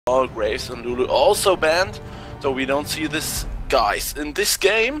all Graves and Lulu also banned, so we don't see this guys in this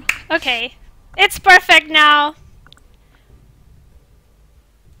game. Okay, it's perfect now.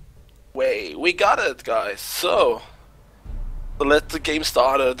 We got it, guys. So let the game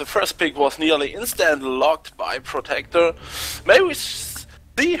started. The first pick was nearly instant locked by Protector. Maybe we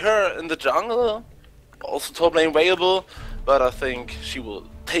see her in the jungle, also top lane available, but I think she will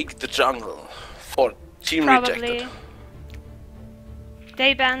take the jungle for team rejected.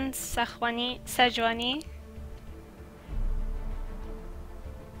 They banned Sejuani.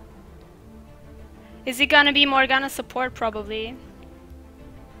 Is he gonna be Morgana support? Probably.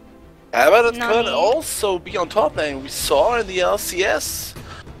 Yeah, but it could also be on top lane. We saw in the LCS,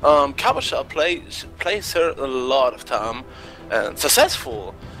 Kabasha plays her a lot of time and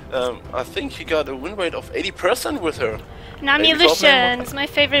successful. I think he got a win rate of 80% with her. Nami Lucian is my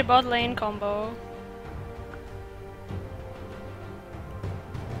favorite bot lane combo.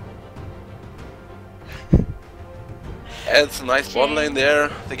 Yeah, it's a nice bot lane there.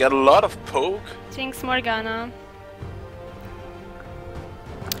 They got a lot of poke. Jinx Morgana.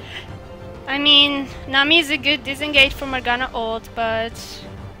 I mean, Nami is a good disengage for Morgana ult, but...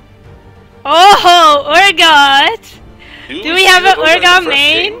 Oh! Urgot! Do we have an Urgot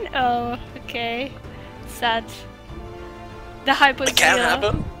main? Oh, okay. Sad. The hype was real. It can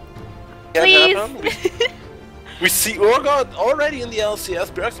happen. Please! We see Urgot already in the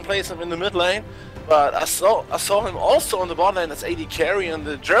LCS. Bergson plays him in the mid lane. But I saw him also on the bot lane as AD carry in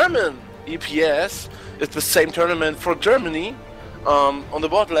the German EPS. It's the same tournament for Germany. On the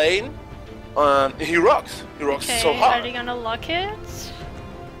bot lane. He rocks. He rocks so hard. Are they gonna lock it?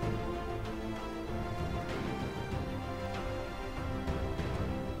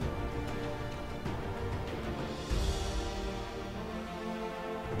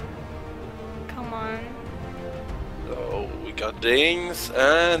 Come on. So we got Dings,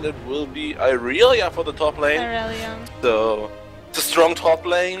 and it will be Irelia for the top lane. Irelia. So it's a strong top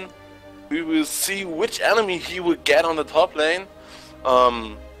lane. We will see which enemy he will get on the top lane.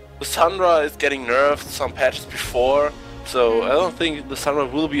 Lissandra is getting nerfed some patches before, so I don't think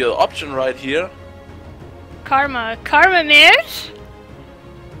Lissandra will be an option right here. Karma mid?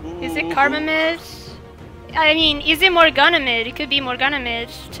 Is it Karma mid? I mean, is it Morgana mid? It could be Morgana mid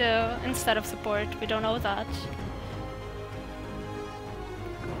too, instead of support. We don't know that.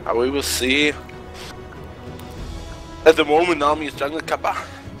 We will see. At the moment, Nami is jungle Kappa.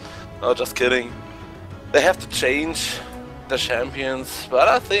 No, just kidding. They have to change the champions, but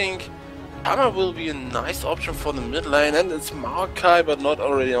I think Karma will be a nice option for the mid lane, and it's Maokai but not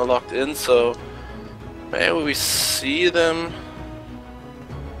already locked in, so maybe we see them.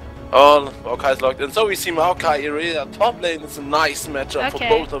 Oh, Maokai is locked in, so we see Maokai Irelia top lane. It's a nice matchup for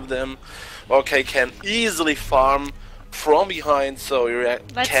both of them. Maokai can easily farm from behind, so Irelia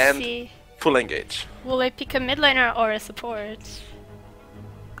can full engage. Will they pick a mid laner or a support?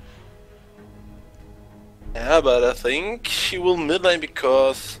 Yeah, but I think she will mid lane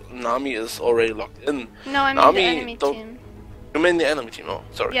because Nami is already locked in. No, I mean the enemy team. You mean the enemy team? Oh,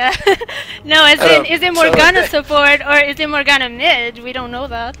 sorry. Yeah. No, as in, is it Morgana support or is it Morgana mid? We don't know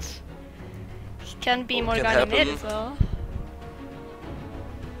that. It can be Morgana mid as well.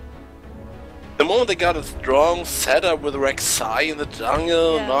 The moment they got a strong setup with Rek'Sai in the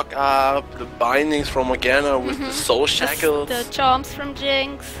jungle, knock up, the bindings from Morgana with the soul shackles. The chomps from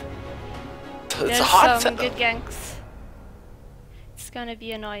Jinx. It's a hard some setup. Good ganks. It's gonna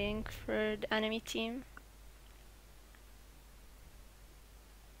be annoying for the enemy team.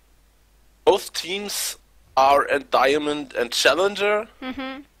 Both teams are at Diamond and Challenger.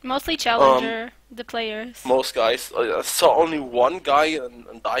 Mostly Challenger, the players. Most guys. I saw only one guy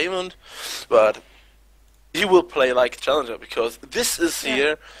in Diamond, but he will play like Challenger because this is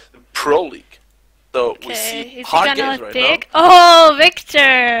here the Pro League. So we see hard games right now. Oh,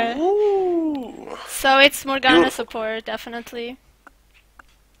 Victor! Ooh. So it's Morgana support, definitely.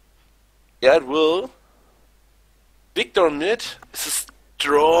 Yeah, it will. Victor mid is a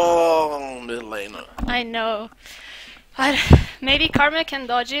strong mid laner. I know. But maybe Karma can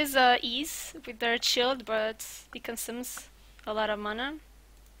dodge his E's with their shield, but he consumes a lot of mana.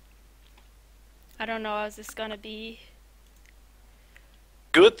 I don't know how this is gonna be.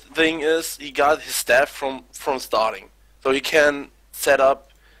 Good thing is he got his staff from starting, so he can set up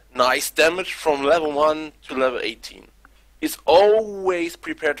nice damage from level 1 to level 18. He's always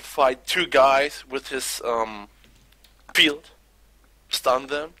prepared to fight two guys with his field, stun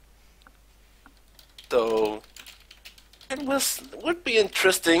them. So it would be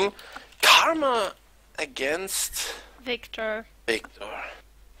interesting. Karma against Victor.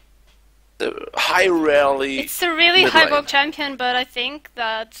 high rarely. It's a really mid high lane. bulk champion, but I think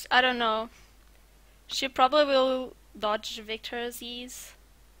that, I don't know, she probably will dodge Victor's ease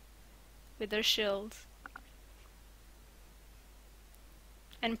with her shield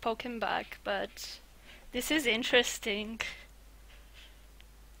and poke him back, but this is interesting.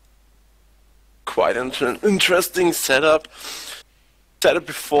 Quite interesting setup. Said it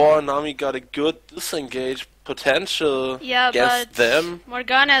before, Nami got a good disengage potential against them.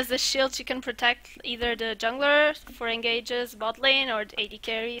 Morgana has the shield, she can protect either the jungler for engages bot lane or the AD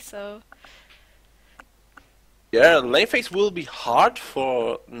carry, so... Yeah, lane phase will be hard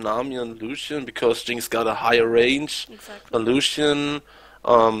for Nami and Lucian because Jinx got a higher range. Exactly. Lucian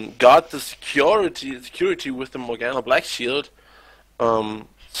got the security with the Morgana Black Shield.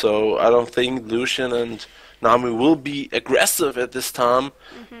 So I don't think Lucian and Nami will be aggressive at this time,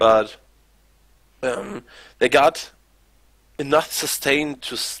 but they got enough sustain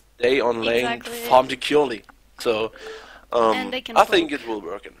to stay on lane, farm securely. So I think it will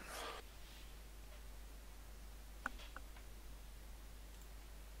work.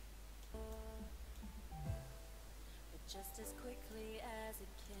 Just as quickly as it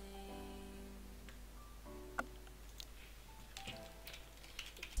came,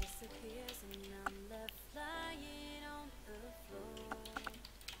 it disappears and I'm left lying on the floor.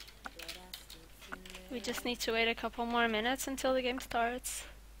 But I still feel it. We just need to wait a couple more minutes until the game starts.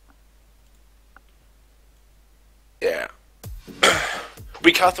 Yeah.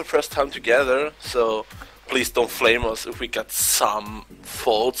 We got the first time together, so please don't flame us if we got some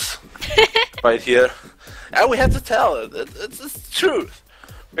faults right here. And we had to tell it. It's the truth.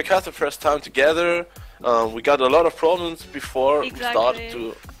 We got the first time together. We got a lot of problems before we started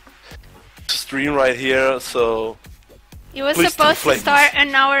to stream right here, so it was supposed to start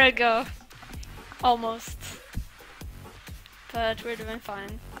an hour ago. Almost. But we're doing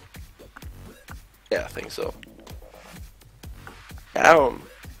fine. Yeah, I think so.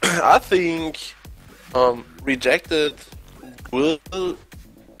 I think Rejected will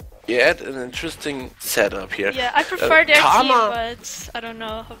get an interesting setup here. Yeah, I prefer their team, but I don't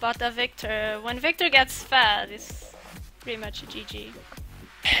know about that Victor. When Victor gets fat, it's pretty much a GG.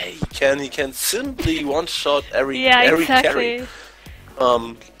 Hey, he can simply one-shot every exactly.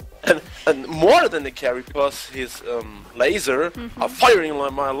 carry. And more than the carry, because his laser are firing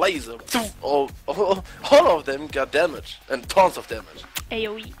like my laser. All of them got damage, and tons of damage.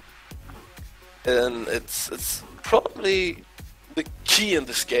 AoE. And it's probably the key in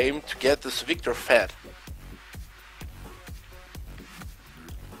this game to get this Victor fat.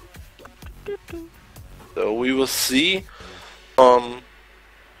 So we will see.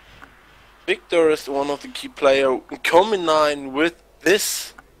 Victor is one of the key players combined with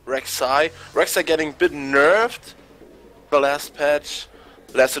this Rek'Sai. Rek'Sai getting a bit nerfed the last patch,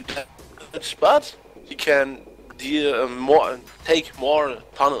 less damage, but he can deal take more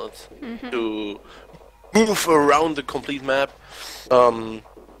tunnels to move around the complete map.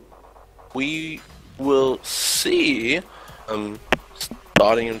 We will see,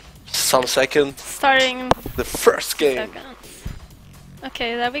 starting in some seconds, starting the first game.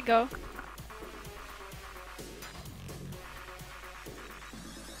 Okay, there we go.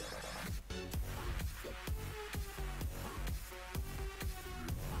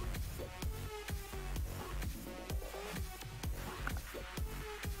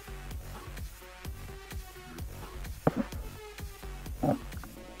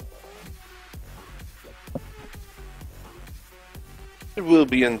 It will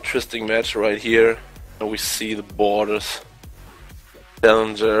be an interesting match right here. And we see the borders.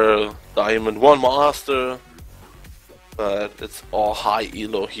 Challenger, Diamond, one Master. But it's all high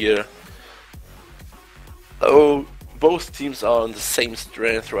elo here. Oh, both teams are on the same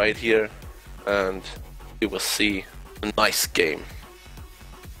strength right here. And we will see a nice game.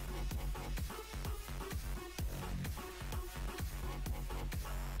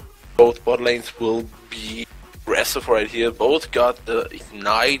 Both bot lanes will be aggressive right here. Both got the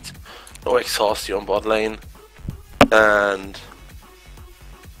Ignite, no exhaustion on bot lane, and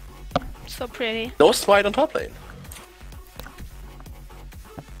so pretty. No smite on top lane.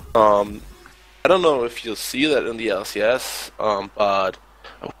 I don't know if you'll see that in the LCS, but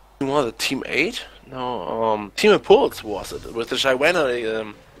was it Team 8? No, Team Impulse was it, with the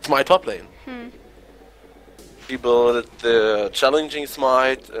Schyax, it's my top lane. People did the challenging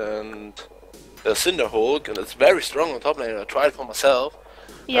smite and the Cinder Hulk, and it's very strong on top lane. I tried it for myself.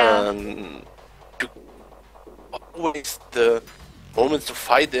 Yeah. And always the moments to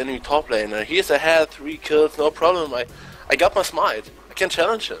fight the enemy top lane. And here's I had 3 kills, no problem. I got my smite. I can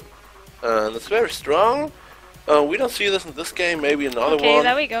challenge him. And it's very strong. We don't see this in this game, maybe another one. Okay,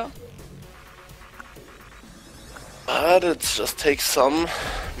 there we go. But it just takes some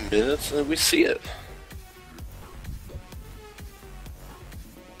minutes and we see it.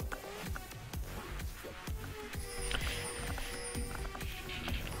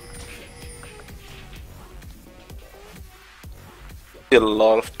 Get a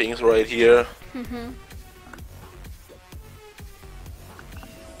lot of pings right here.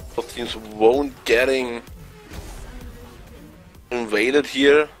 Both teams won't getting invaded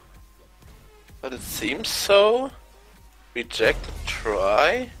here, but it seems so. Reject,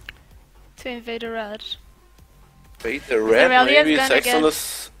 try. To invade a red. Wait, the red Aurelia's maybe. gonna Sexton get-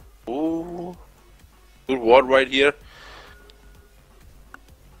 is. Ooh, good ward right here.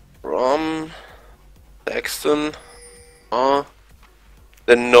 From Sexton.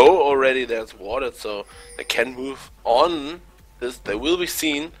 They know already there's water, so they can move on. They will be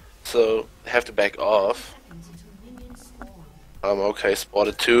seen, so they have to back off. Okay,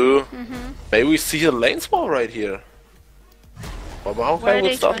 spotted two. Maybe we see a lane spawn right here. Where Okay, are we'll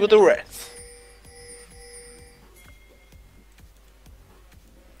they start with the joining? reds.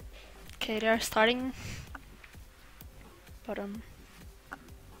 Okay, they are starting bottom.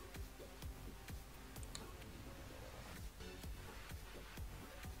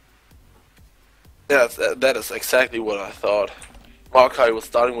 Yes, that is exactly what I thought. Maokai was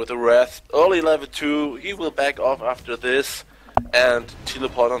starting with the rest. Early level 2, he will back off after this and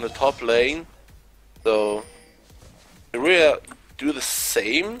teleport on the top lane. So, Iria do the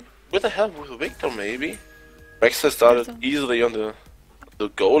same with the help with Victor maybe. Rexa started easily on the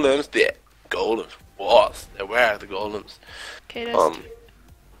golems. The golems was, they were the golems. Okay, there's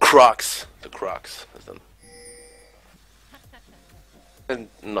Crocs, the Crocs. And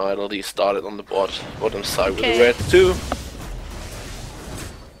Nidalee started on the bottom side with the red too.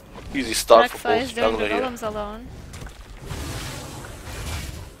 Easy start for Rek'Sai is both doing the jungler here. golems alone.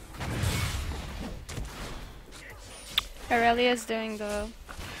 Aurelia is doing the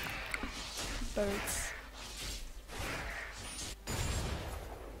birds.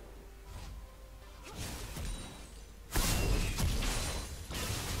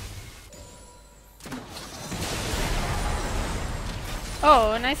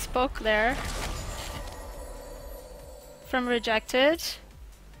 Oh, nice poke there. From Rejected.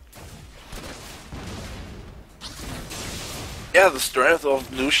 Yeah, the strength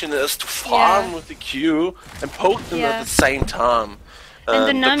of Lucian is to farm with the Q and poke them at the same time. And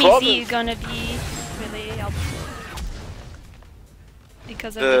the Nami problem- Z is gonna be really helpful.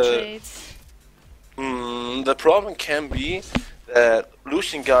 Because of the trades. The problem can be that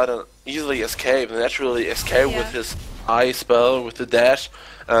Lucian got an easily escape, naturally escape with his eye spell, with the dash.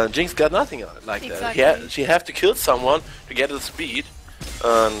 Jinx got nothing on it like that. She have to kill someone to get the speed.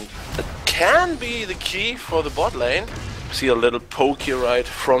 And it can be the key for the bot lane. See a little poke here right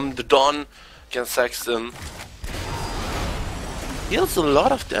from the Dawn against Sexton. Deals a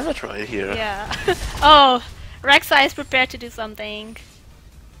lot of damage right here. Yeah. Oh, Rek'Sai is prepared to do something.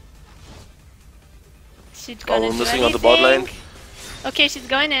 She's gonna do missing anything. on the bot lane. Okay, she's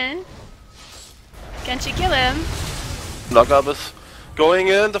going in. Can she kill him? Knockup is going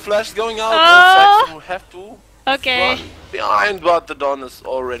in, the flash is going out, Oh! and Sexton will have to Okay. run behind, but the Dawn is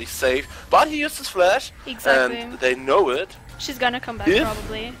already safe. But he used his flash, Exactly. and they know it. She's gonna come back If-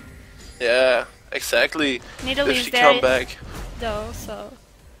 probably. Yeah, exactly. Nidalee If is she there come back. though, so.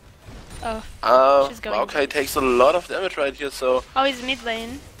 Oh. She's going Okay, takes a lot of damage right here, so... Oh, he's mid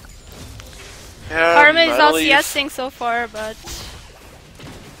lane. Yeah, Karma is Nidalee LCSing so far, but.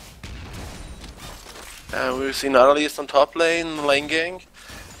 we've seen Nidalee is on top lane, lane gang.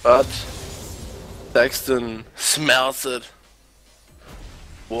 But... Sexton smells it.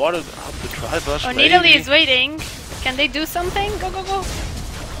 Water up the tri-bush, Oh, maybe. Nidalee is waiting. Can they do something? Go, go, go.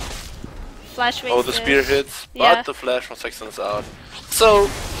 Flash wasted. Oh, the spear hits, but Yeah. the flash from Sexton is out. So,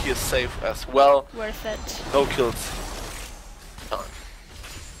 he is safe as well. Worth it. No kills. Time.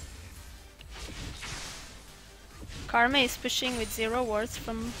 Karma is pushing with 0 wards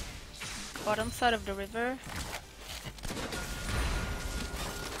from bottom side of the river.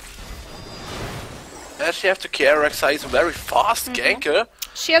 Actually have to care, Rek'Sai is a very fast ganker.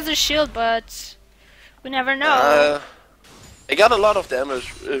 She has a shield, but we never know. They got a lot of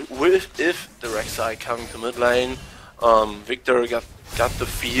damage if the Rek'Sai coming to mid lane. Victor got the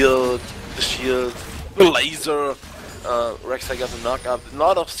field, the shield, the laser. Rek'Sai got the knockup. A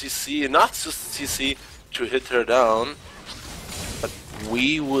lot of CC, not just CC to hit her down. But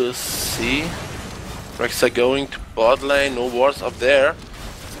we will see. Rek'Sai going to bot lane, no wards up there.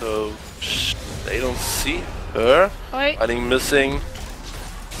 So they don't see her. Oi. I think missing.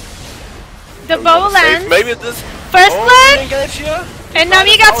 The bow lands. Maybe this First blood. engage here. And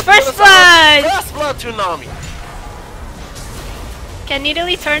Nami got Out first to the blood. First blood to Nami. Can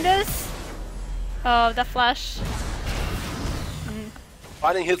Nidalee turn this? Oh, the flash.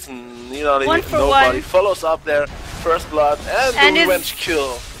 Fighting hits nearly One for nobody. one. Follows up there. First blood and the revenge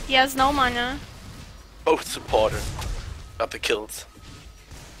kill. He has no mana. Both supporter got the kills.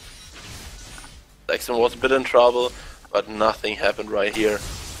 Sexton was a bit in trouble, but nothing happened right here.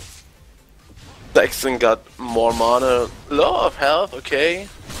 Sexton got more mana, low of health, okay.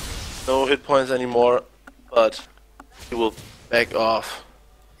 No hit points anymore, but he will back off.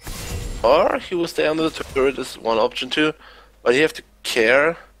 Or he will stay under the turret is one option too, but you have to care.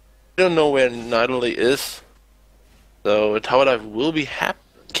 You don't know where Nidalee is, so a tower dive will be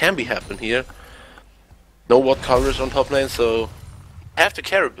can be happen here. No ward coverage on top lane, so have to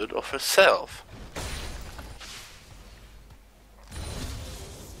care a bit of herself.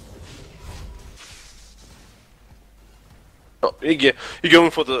 Oh, you're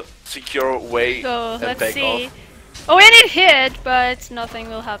going for the secure way So and let's back see. off. Oh, and it hit, but nothing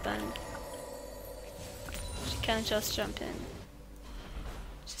will happen. She can't just jump in.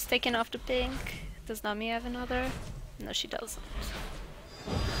 She's taking off the pink. Does Nami have another? No, she doesn't.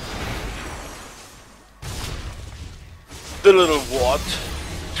 The little ward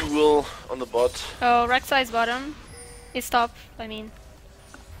duel on the bot. Oh, Rek'Sai's bottom. It's top, I mean.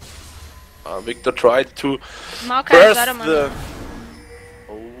 Victor tried to Maokai burst bottom the... mana.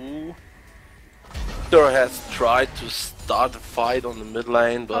 Oh. Victor has tried to start the fight on the mid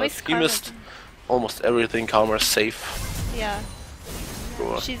lane, but he's he missed almost everything. Karma's safe. Yeah.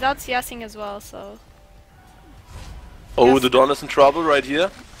 Sure. She's out CSing as well, so. Oh, Yes. the Dawn is in trouble right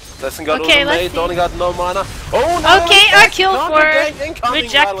here. Lesson got Okay, let's ultimate, see. Dawn got no mana. Oh, no! Okay, our kill Not for the gank incoming,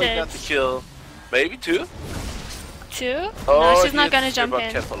 rejected. Nidalee got the kill. Maybe two? 2? Oh, No, she's not he gonna hits jump but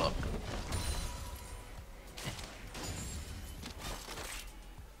in. can't follow up.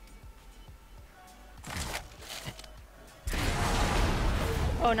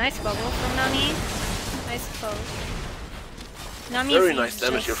 Oh, nice bubble from Nami. Nice poke. Nami Very nice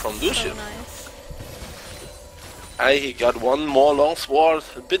damage here from so Lucian. nice. He got one more long sword,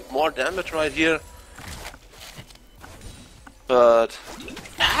 a bit more damage right here. But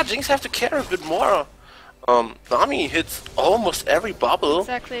Jinx have to care a bit more. Nami hits almost every bubble.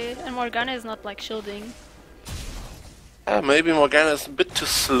 Exactly, and Morgana is not like shielding. Maybe Morgana is a bit too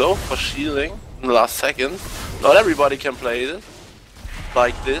slow for shielding in the last second. Not everybody can play it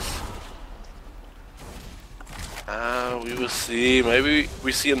like this. We will see. Maybe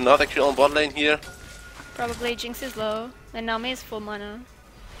we see another kill on bot lane here. Probably Jinx is low, and Nami is full mana.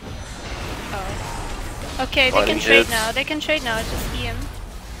 Oh. Okay, they Fighting can trade hits. now. They can trade now, just E him.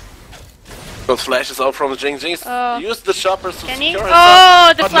 Those flashes out from the Jinx. Oh. Use the choppers to Can he? secure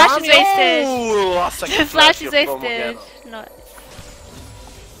Oh, herself. the But flash is Nami- wasted. Oh, last second The flash is here from wasted. Morgana. No.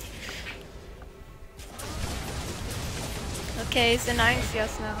 Okay, it's denying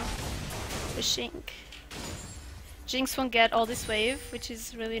CS now. The Shink. Jinx won't get all this wave, which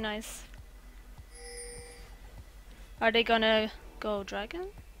is really nice. Are they gonna go dragon?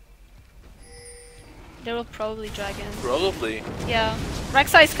 They will probably dragon. Probably. Yeah.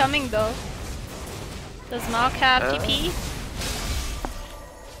 Rek'Sai is coming though. Does Maok have TP?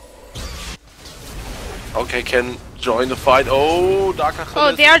 Okay, can join the fight. Oh, Dark Achilles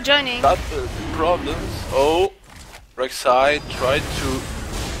Oh, they are joining. got the problems. Oh, Rek'Sai tried to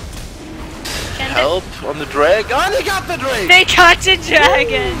Can help on the drag. Oh, they got the drag! they got the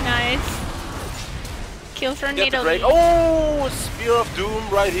dragon. Nice. Kill for Get the drag. Nidalee. Oh, Spear of Doom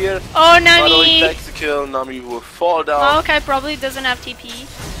right here. Oh, Nidalee Nami! takes the kill. Nami will fall down. Maokai probably doesn't have TP.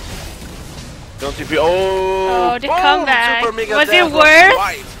 Don't TP. Oh, Oh, the boom, comeback. super mega Was it dash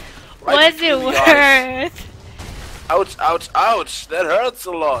worth? Right Was it between the eyes. worth? Ouch, ouch, ouch. That hurts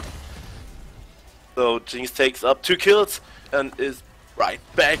a lot. So Jinx takes up 2 kills and is right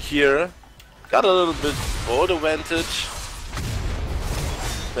back here. Got a little bit board advantage.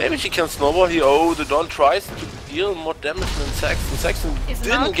 Maybe she can snowball here. Oh, the Dawn tries to deal more damage than Sexton. Sexton Is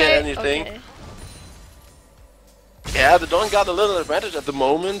didn't Maokai? get anything. Okay. Yeah, the Dawn got a little advantage at the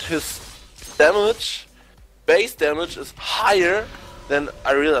moment. His damage, base damage, is higher than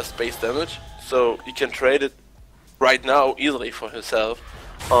Irelia's base damage. So he can trade it right now easily for himself.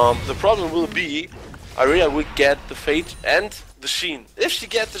 The problem will be Irelia will get the Fate and the Sheen. If she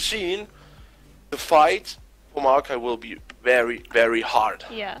gets the Sheen, the fight for Maokai will be very, very hard.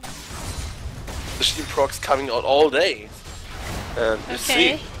 Yeah. The Sheen procs coming out all day. And you Okay.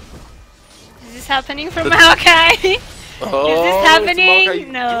 see. Is this happening for The- Maokai? Oh, this it's happening? Maokai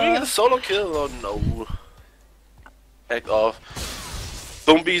No. doing a solo kill? Oh no. Heck off.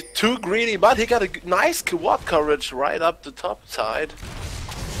 Don't be too greedy, but he got a nice ward coverage right up the top side.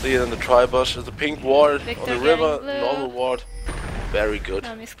 See it in the tri-bush, there's a pink ward Victor on the river, getting blue. normal ward. Very good.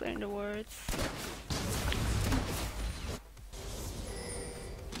 I'm clearing the wards.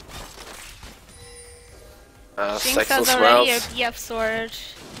 Schyax Sexton has already a smells. BF sword.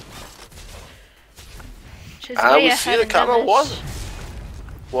 Which is I way will see ahead the in camera damage.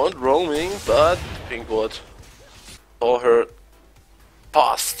 one roaming, but Pinkwood saw her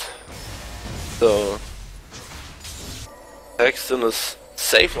fast. So Sexton is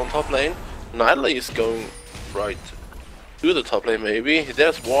safe on top lane. Nightly is going right to the top lane maybe.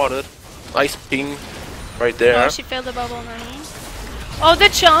 There's warded. Nice ping right there. Oh, she failed the bubble, Nani. Oh, the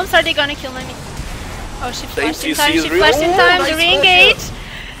chumps! Are they gonna kill me? Oh, she flashed in time, she flashed in time, the re-engage!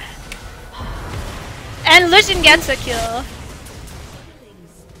 And Lucian gets a kill.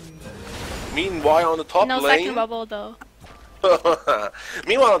 Meanwhile on the top No lane... second bubble though.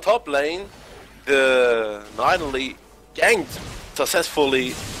 Meanwhile on top lane, the Nidalee ganked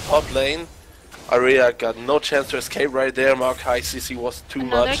successfully top lane. Aria got no chance to escape right there. Maokai CC was too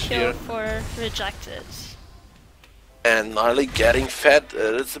Another much kill here. for rejected. And Nidalee getting fed.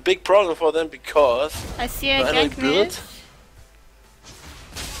 It's a big problem for them because I see a Nidalee gank mid.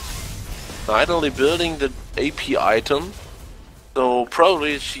 Nidalee building the AP item. So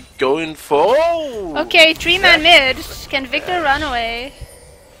probably she going for... Oh! Okay, 3-man mid. Can Victor run away?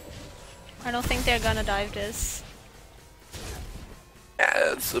 I don't think they're gonna dive this.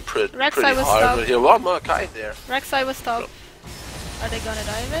 Yeah, it's a pretty Rek'Sai hard was but stuck. here. One more kite there. Rek'Sai was top. Are they gonna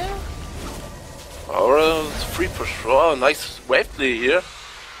dive it? Or free push. Oh, nice wave play here.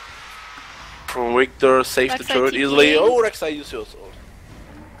 From Victor, save the Rek'Sai turret TP. easily. Oh, Rek'Sai use yours.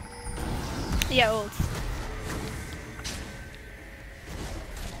 Yeah, ult.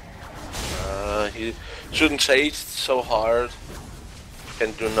 He shouldn't chase so hard.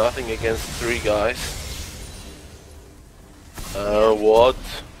 Can do nothing against 3 guys. What?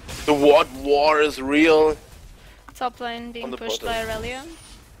 The what war is real? Top lane being On the pushed bottom. by Aurelia.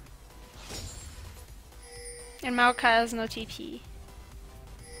 And Maokai has no TP.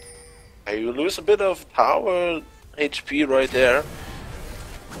 You lose a bit of tower HP right there.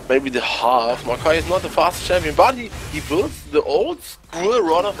 Maybe the half. Maokai is not the fastest champion, but he builds the old school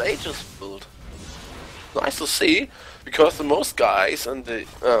Rod of Ages build. Nice to see, because the most guys in the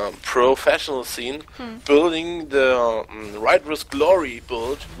professional scene building the Right Risk Glory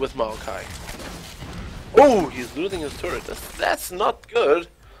build with Maokai. Oh, he's losing his turret. That's not good,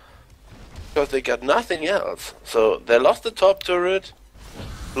 because they got nothing else. So they lost the top turret,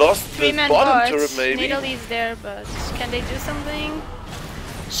 lost the 3-man bottom bot. turret maybe. Nidalee's there, but can they do something?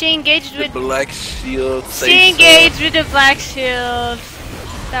 She engaged The with. black shield. She saves her. engaged with the black shield.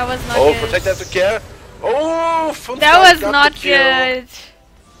 That was not Oh, good. protect after care. Oh, Funstad That was got not the kill. good.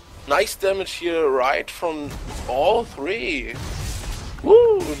 Nice damage here, right from all 3.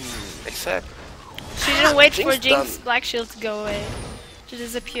 Woo! Exactly. She didn't wait for Jinx Jinx done. black shield to go away. To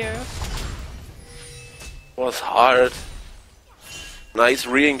disappear. Was hard. Nice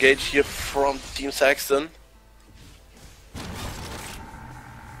re-engage here from Team Sexton.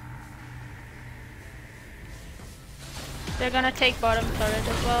 They're gonna take bottom turret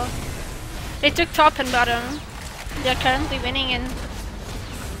as well. They took top and bottom. They're currently winning in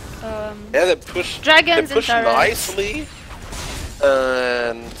Yeah, they push. Dragons They push and turrets. nicely,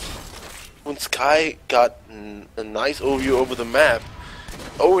 and Sky got a nice overview over the map.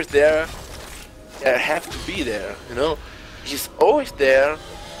 Always there. They have to be there. You know, he's always there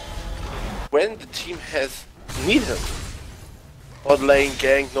when the team has need him. Bot lane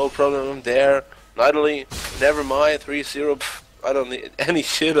gank, no problem there. Nidalee, never mind. 3-0. pff, I don't need any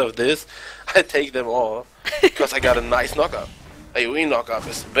shit of this. I take them all because I got a nice knockup. AoE knockup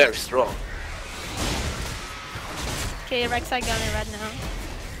is very strong. Okay, Rek'Sai got it red now.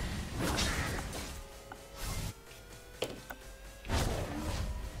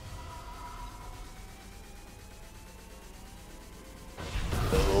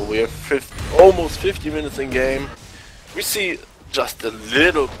 So we are almost 50 minutes in game. We see just a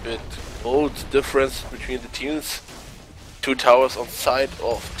little bit old difference between the teams. 2 towers on side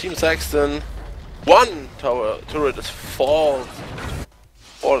of Team Sexton. 1 tower turret is fall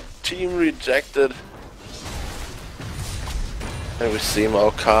or team rejected. And we see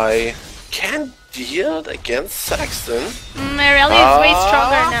Maokai can deal against Sexton. Aurelia is way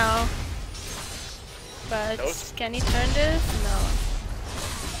stronger Ah. now. But Nope. can he turn this? No.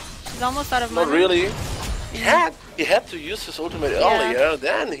 She's almost out of Not money. really. He had to use his ultimate Yeah. earlier,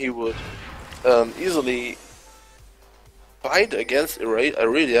 then he would easily fight against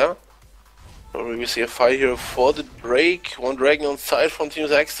Aurelia. So we see a fight here for the break. 1 dragon on side from Team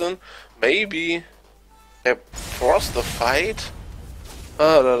Sexton. Maybe they force the fight.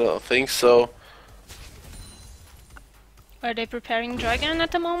 I don't think so. Are they preparing Dragon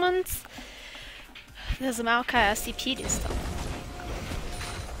at the moment? There's a Maokai SCP this time.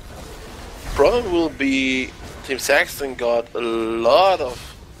 Problem will be Team Sexton got a lot of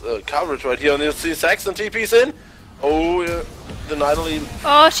coverage right here, and you see Sexton TP's in. Oh, the Nidalee.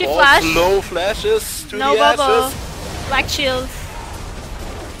 Oh, she flashed. Low flashes to No the bubble. ashes. Black shield.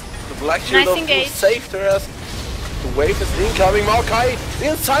 The black shield Nice of engage. saved her as the wave is incoming. Maokai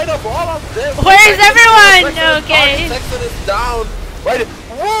inside of all of them. Where is everyone? Sexton, Okay. Sexton is down. Right.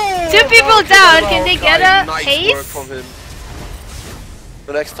 Whoa, Two people Maokai, down. Can they get a nice haste? work from him.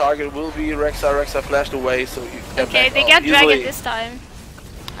 The next target will be Rexa. Rexa flashed away, so you can Okay, back they off get easily. Dragon this time.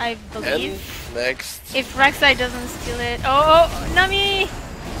 I And believe. next. If Rek'Sai doesn't steal it. Oh, Nami!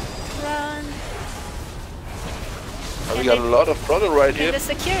 Run. And we got a lot of problem right Can here. they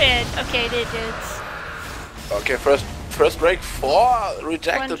secure it? Okay, they did. Okay, first break 4 One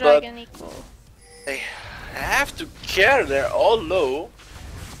rejected, but dragon equal. they have to care. They're all low,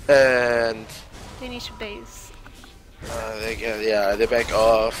 and They need to base. they back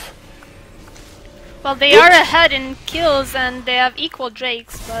off. Well, they are ahead in kills and they have equal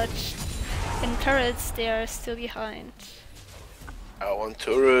drakes, but in turrets they are still behind. One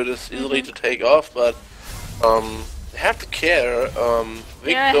turret is easily to take off, but they have to care.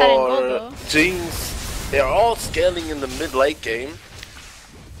 They are ahead in Victor, Bobo. Jinx, they are all scaling in the mid-late game.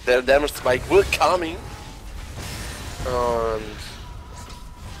 Their damage spike will coming, and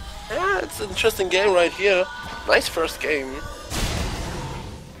yeah, it's an interesting game right here. Nice first game.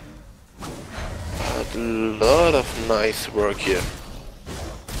 But a lot of nice work here.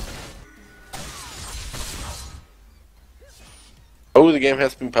 Oh, the game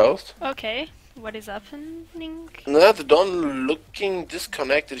has been paused. Okay, what is happening? Now the Don looking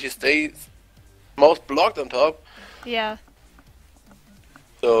disconnected. He stays mouse blocked on top. Yeah,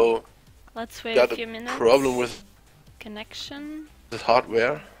 So let's wait got a few a minutes. problem with Connection. the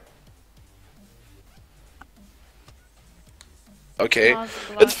hardware. Okay, Mouse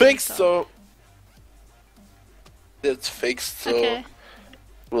it's blocked fixed. on top. So it's fixed. So Okay.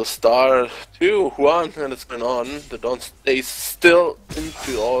 we'll start 2-1, and it's going on. The Don stays still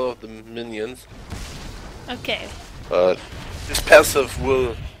into all of the minions, Okay. but this passive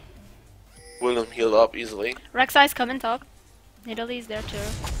will him heal up easily. Rek'Sai's coming top. Nidalee's there too.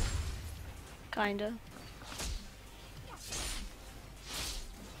 Kinda.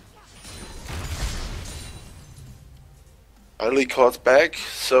 Early calls back,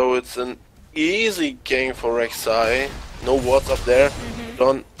 so it's an easy game for Rek'Sai. No wards up there.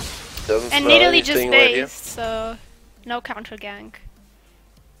 Don doesn't And smell Nidalee just anything right here. based, so no counter gank.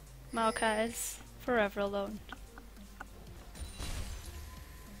 Maokai is forever alone.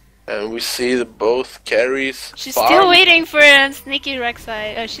 And we see the both carries. She's farm. still waiting for a sneaky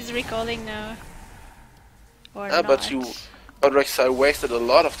Rek'Sai. She's recalling now. Or not. But Rek'Sai wasted a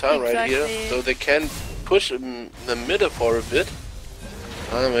lot of time right here, Exactly. so they can push the middle for a bit.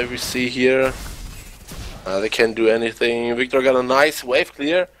 Maybe see here. They can't do anything. Victor got a nice wave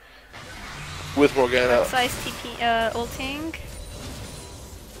clear with Morgana. Rek'Sai's TP ulting.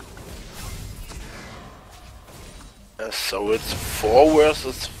 So it's 4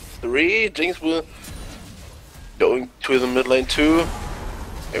 versus 3. Jinx will going to the mid lane too.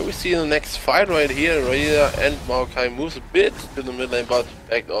 Here we see the next fight right here. Rhea and Maokai moves a bit to the mid lane, but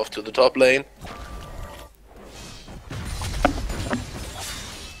back off to the top lane.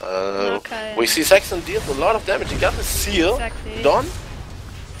 Maokai. We see Sexton deals a lot of damage. He got the seal. Exactly. Don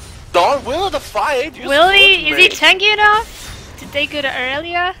will the fight. Use Will the he? Is he ultimate. tanky enough to take it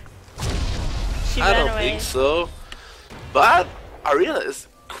earlier? She I ran don't away. think so. But Arena is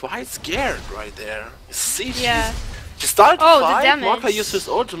quite scared right there. You see, Yeah. she started to Oh, the fight. damage. Maokai used his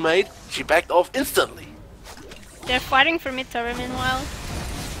ultimate. She backed off instantly. They're fighting for mid tower meanwhile.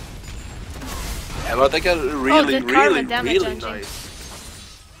 Yeah, but they got a really, the karma really, damage really on Jinx. nice.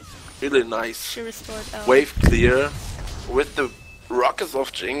 Really nice She restored L. wave clear with the rockets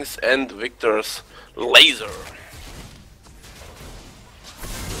of Jinx and Victor's laser.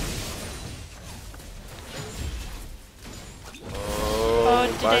 Oh,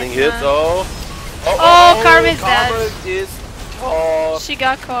 did Binding it hit, not? oh. Karma's Karma dead. is tough. She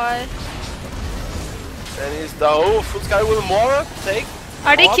got caught. And he's down. Oh, Full Sky will more take.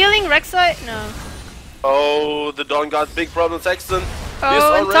 Are they off. killing Rek'Sai? No. Oh, the Don got big problem. Sexton. Oh,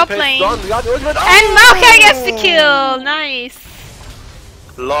 is in on top rampage. lane. Don got the ultimate. And Maokai gets the kill! Nice!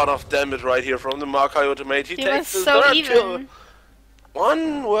 Lot of damage right here from the Maokai ultimate. He It takes was the so third even. kill.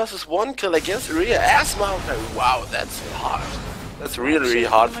 1 versus 1 kill against Rhea as Maokai. Wow, that's hard. That's really, really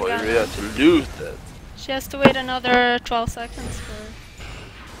hard Oh my for God. Rhea to lose that. She has to wait another 12 seconds for...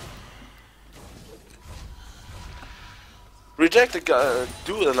 Rejected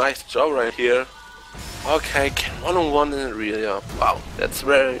do a nice job right here. Okay, can one-on-one in area. Wow, that's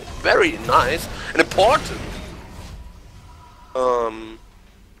very, very nice and important.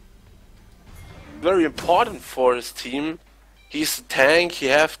 Very important for his team. He's a tank. He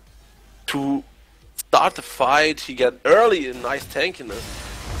have to start the fight. He got early a nice tankiness.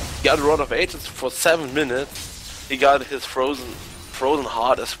 He got a run of agents for 7 minutes. He got his frozen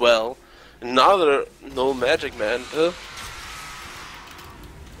heart as well. Another no magic man.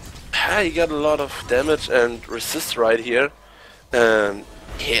 He got a lot of damage and resist right here. And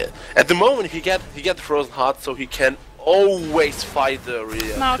yeah, at the moment he get the frozen heart, so he can always fight the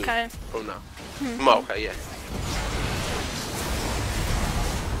area. Maokai. Oh no, Maokai, yeah.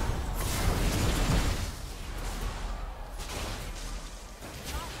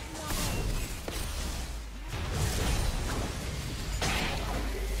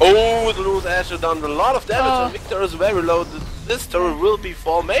 Oh, the loose Asher done a lot of damage, and Victor is very low. This turret will be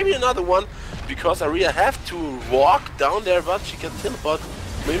fall. Maybe another one, because Aria have to walk down there, but she can teleport.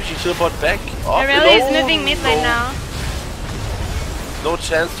 Maybe she teleport back. Aurelia is moving mid lane now. No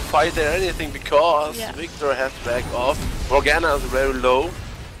chance to fight there anything, because Victor has to back off. Morgana is very low.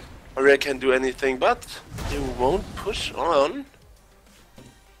 Aria can't do anything, but they won't push on.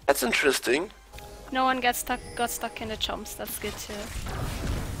 That's interesting. No one got stuck in the chomps. That's good too.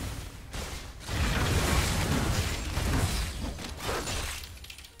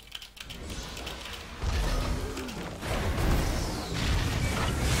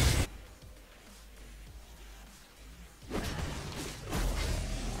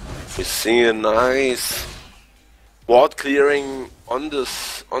 We see a nice ward clearing on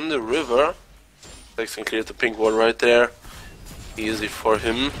the river. Sexton cleared the pink ward right there. Easy for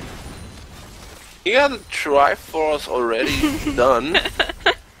him. He got a Triforce already done.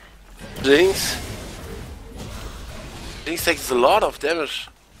 Jinx takes a lot of damage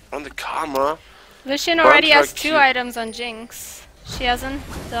on the Karma. Lucian already has 2 items on Jinx. She hasn't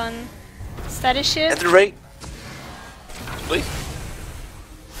done status shift. And the Ray. Please.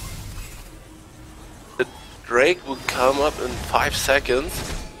 The Drake will come up in 5 seconds.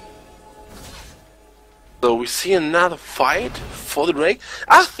 So we see another fight for the Drake.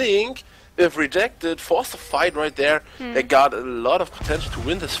 I think if Rejected forced a fight right there, they got a lot of potential to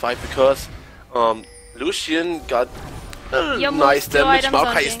win this fight, because Lucian got nice damage.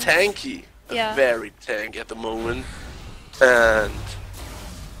 Maokai is tanky. Very tanky at the moment. And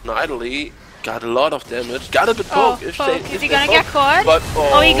Nidalee got a lot of damage. Got a bit poke. Is he gonna get caught? But,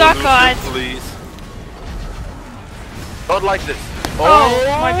 he got caught. Please. Not like this.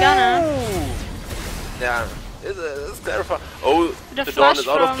 Morgana. Yeah, it's terrifying. Oh, the Dawn is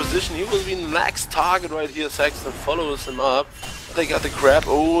out of position. He will be the next target right here. Sexton follows him up. They got the grab.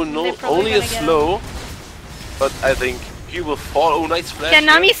 Oh no, only a slow. But I think he will fall. Oh, nice flash. Can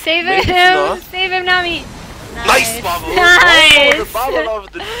Nami save him? Save him, Nami. Nice bubble. Nice. Oh, the bubble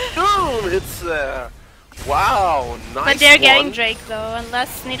of the doom. It's wow, nice. But they're getting Drake though.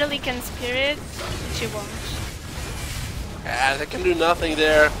 Unless Nidalee can spirit, she won't. Yeah, they can do nothing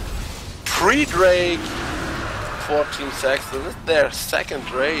there. Pre-Drake for Team Sexton. This is their second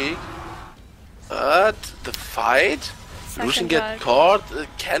Drake. But the fight, Lucian get caught, it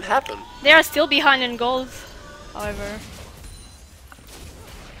can happen. They are still behind in gold, however.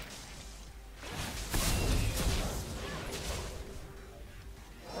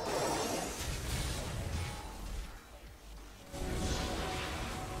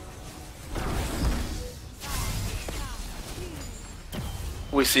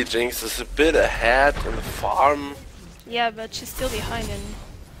 We see Jinx is a bit ahead in the farm. Yeah, but she's still behind in.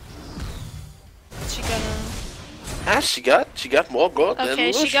 What's she gonna... Ah, she got more gold than Okay,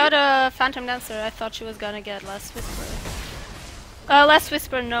 Lucian. she got a Phantom Dancer. I thought she was gonna get Last Whisper. Last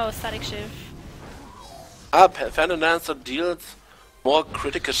Whisper, no, Static Shift. Phantom Dancer deals more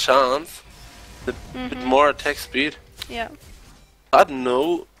critical chance, a bit more attack speed. Yeah. But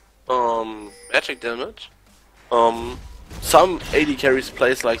no magic damage. Some AD carries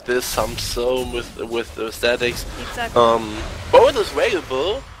plays like this, some so with the statics. Exactly. Both is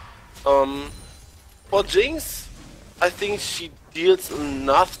variable. For Jinx, I think she deals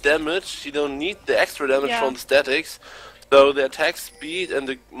enough damage. She don't need the extra damage from the statics. So the attack speed and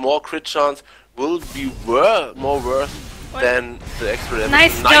the more crit chance will be more worth than the extra damage.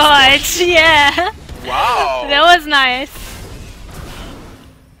 Nice dodge, yeah. Wow. That was nice.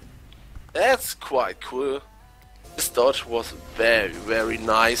 That's quite cool. This dodge was very, very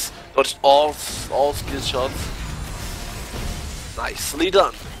nice. Dodged all skill shots. Nicely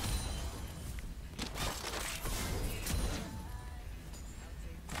done.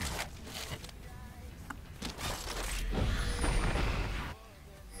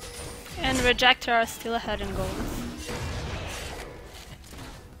 Rejector are still ahead in gold.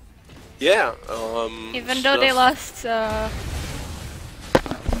 Yeah. Even though they lost.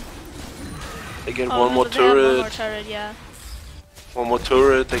 They get Oh, one more they have turret. one more turret, yeah. One more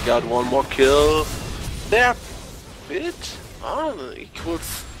turret. They got one more kill. They're a bit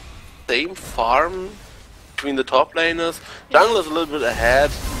equals same farm between the top laners. Jungle is a little bit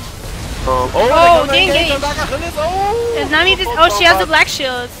ahead. Oh, they they engaged. Oh, Is Nami this? Oh, she has the black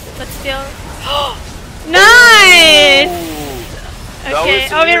shields, but still. Nice! Okay,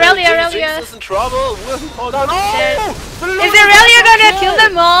 oh, Irelia. is in trouble. Hold on. Is Irelia gonna kill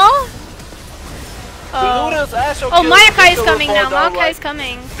them all? Oh, Maokai is coming now. Maokai is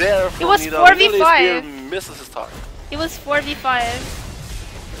coming. It was 4v5. Misses his target. It was 4v5.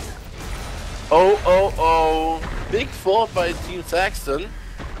 Oh. Big fault by Team Sexton.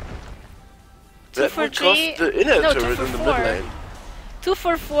 That would cost the inner turret in the mid lane. 2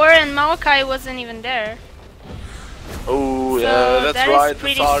 for 4 and Maokai wasn't even there. Oh, So yeah, that's right. That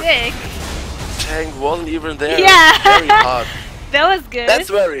is pretty sick. Tank wasn't even there. Yeah. Very hard. That was good. That's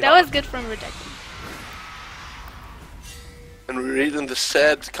very That hard. was good from Rejector. And we read in the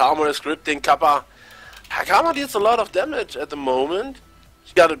chat, Karma is scripting Kappa. Karma deals a lot of damage at the moment.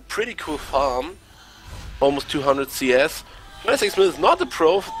 She got a pretty cool farm. Almost 200 CS. 26 minutes, not a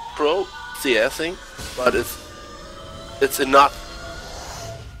pro CSing, but it's enough.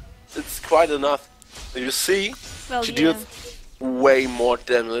 It's quite enough. You see, Well, she yeah. deals way more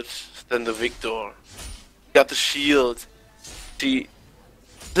damage than the Victor. Got the shield.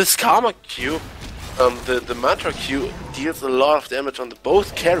 This Karma Q, the Mantra Q deals a lot of damage on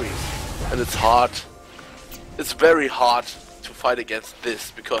both carries, and it's hard. It's very hard to fight against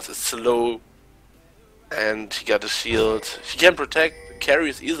this because it's slow, and she got the shield. She can protect the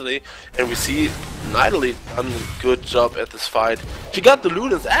carries easily, and we see Nidalee done a good job at this fight. She got the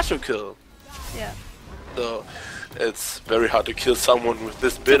Luden's Astro kill. Yeah. So it's very hard to kill someone with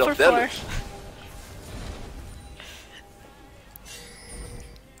this bit of damage.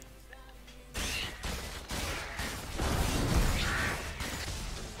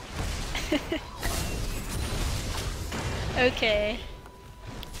 Okay.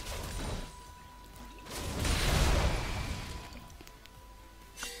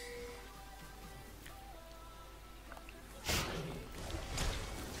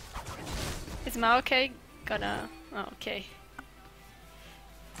 Is Maokai gonna... Oh, okay.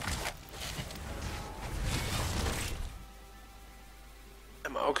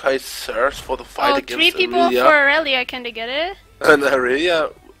 Maokai search for the fight against 3 people Irelia. for Irelia, can they get it? And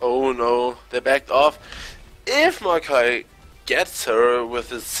Irelia, oh no, they backed off. If Maokai gets her with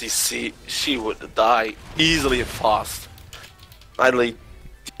his CC, she would die easily and fast. Nidalee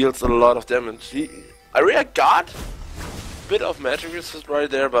deals a lot of damage. Irelia got a bit of magic resist right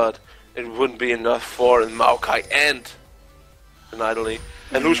there, but it wouldn't be enough for Maokai and Nidalee.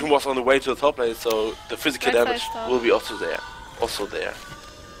 And Lucian was on the way to the top lane, so the physical Right damage side stop. will be also there.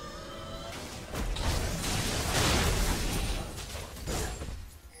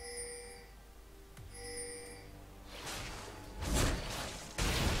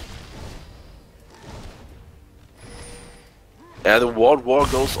 Yeah, the World War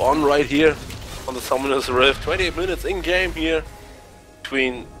goes on right here on the Summoner's Rift. 28 minutes in game here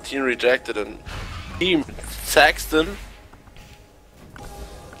between Team Rejected and Team Sexton.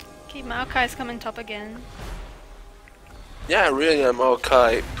 Okay, Maokai's coming top again. Yeah, really,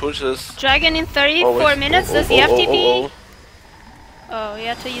 Maokai pushes. Dragon in 34 minutes, does he have TP? Oh, he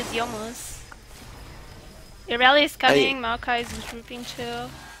had to use Yomus. Irelia is coming, Maokai is drooping too.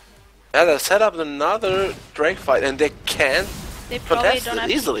 Yeah, they set up another Drake fight and they can't They probably contest don't it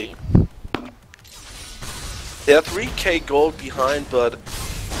have easily. TP. They are 3k gold behind, but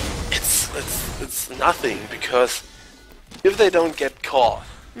it's nothing because if they don't get caught,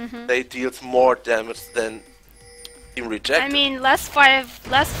 they deal more damage than Team Rejected. I mean, last fight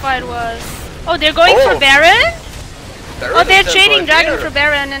was... Oh, they're going for Baron? Oh, they're trading Dragon for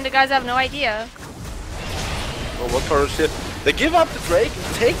Baron and the guys have no idea. Oh, what kind of shit? They give up the Drake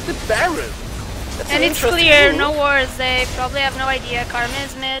and take the Baron. That's And an it's interesting clear, move. no wars, they probably have no idea. Karma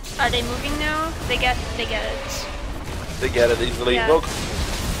is mid. Are they moving now? They get it. They get it easily. Yeah. Look,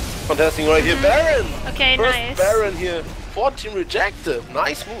 contesting right here, Baron. Okay, First nice. Baron here. 14 Rejected.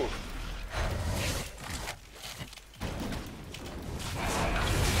 Nice move.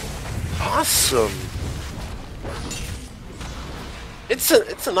 Awesome. It's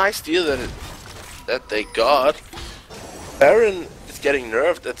a nice deal that they got. Baron is getting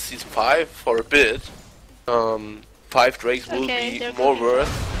nerfed at season 5 for a bit. 5 Drakes will Okay, be they're more coming.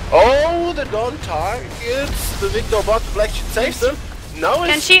 worth. Oh, the Dawn targets the Victor bot. The Black Sheep saves them. Now Can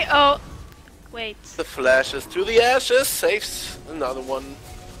it's she? Oh, Wait. The flashes to the ashes, saves another one.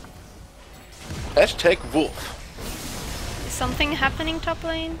 Hashtag wolf. Is something happening top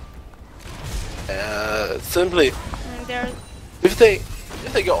lane? Simply, They're if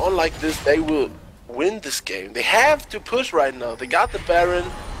they go on like this, they will win this game. They have to push right now. They got the Baron,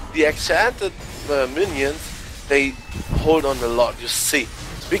 the enchanted minions. They hold on a lot. You see,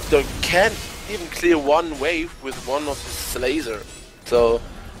 Victor can't even clear one wave with one of his laser, so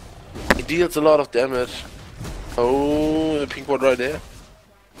he deals a lot of damage. Oh, the pink one right there.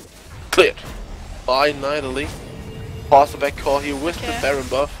 Cleared. Finally. Pause the back call here with the Baron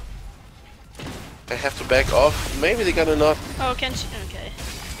buff. They have to back off. Maybe they got enough oh, can she? Okay.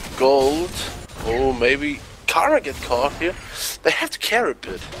 gold. Oh, maybe Kara get caught here. They have to carry a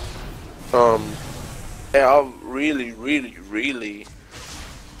bit. They are really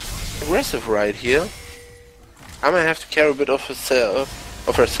aggressive right here. I might have to carry a bit of herself,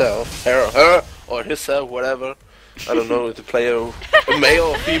 her or himself, whatever. I don't know if the player a male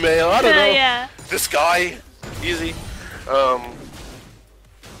or female. I don't know. Yeah. This guy, easy.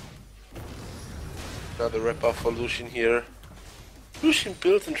 Another rep buff for Lucian here. Lucian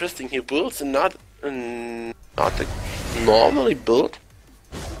builds interesting here. Builds and not the normally built.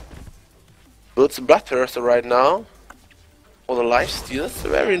 Builds a Bloodthirster right now. For the lifesteal. That's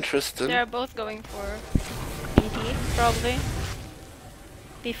very interesting. They're both going for BD, probably.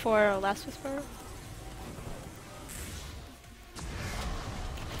 Before Last Whisper.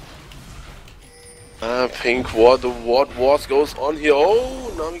 Pink, what wars goes on here?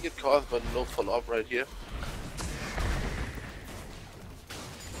 Oh, now we get caught, but no follow-up right here.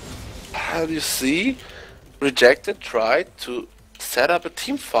 How do you see? Rejected tried to set up a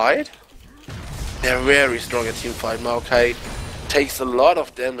team fight. They're very strong at team fight. Maokai takes a lot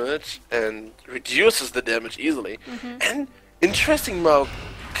of damage and reduces the damage easily. And interesting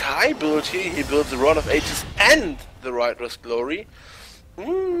Maokai build here. He builds a Rod of Ages and the Rider's Glory. We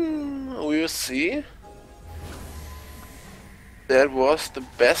will see. That was the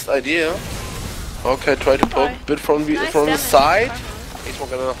best idea. Okay, try to poke a bit from the side. He's not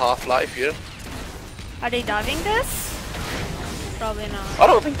gonna half-life here. Are they diving this? Probably not. I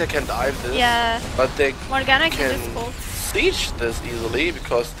don't think they can dive this. Yeah. But they Morgana can can just ult. siege this easily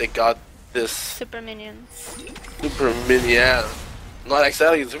because they got this Super minions. super minion. Not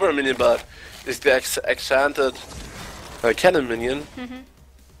exactly super minion, but it's the enchanted cannon minion.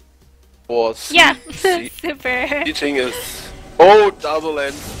 For Yeah. super. Super. Teaching is double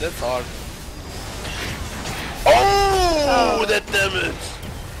end. That's hard. Oh, that damage.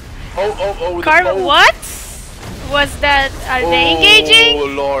 Oh. Karma, what? Was that? Are they engaging? Oh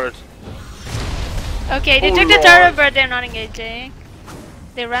lord. Okay, they Oh, took the Lord. turret, but they're not engaging.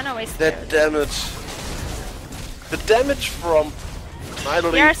 They ran away scared. That damage. The damage from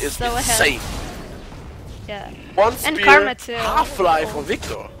Nidalee You're is so ahead. insane. Yeah. One And spear, Karma too. half-life for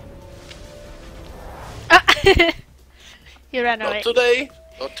Victor. You ran away. Not today.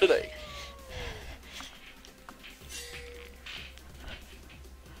 Not today.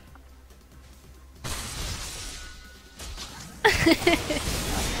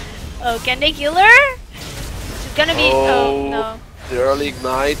 Oh, can they kill her? She's gonna be. Oh, no. The early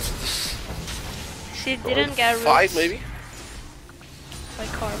ignite. She didn't get roots 5 maybe. by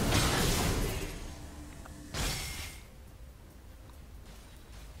Karma.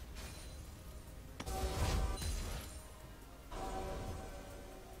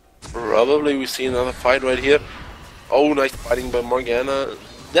 Probably we see another fight right here. Oh, nice fighting by Morgana.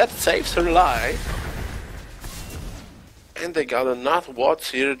 That saves her life. And they got enough wards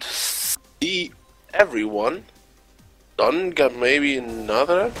here to see everyone. Don got maybe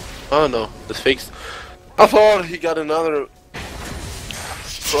another. Oh no, it's fixed. I thought he got another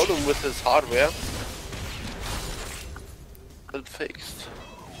problem with his hardware. But fixed.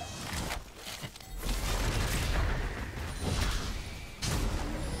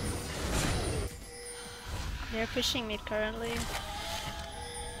 They're pushing mid currently.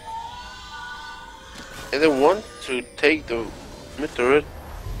 And they want to take the mid turret.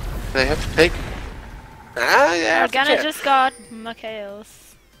 They have to take. Yeah. Morgana just got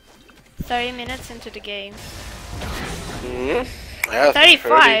Mikhail's. 30 minutes into the game. Yeah,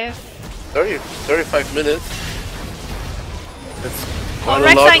 35. 35 minutes. That's quite a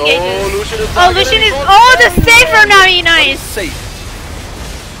Rex lot. engages. Oh, Lucian is Lucian is. Oh, the save from Nami, nice. Safe.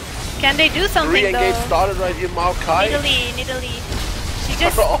 Can they do something Re-engage though? started right here, Maokai. Nidalee. She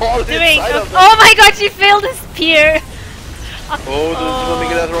just All doing. inside of it. Oh my god, she failed the spear. Oh, did not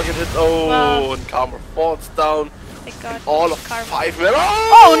get that rocket hit. Oh, Wow. and Karma falls down. They got All of Karma. 5 minutes.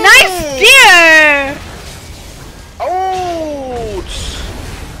 Oh, nice spear! Ouch!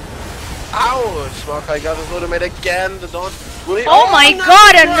 Ouch! Maokai got his ultimate again. The Dawn. Oh my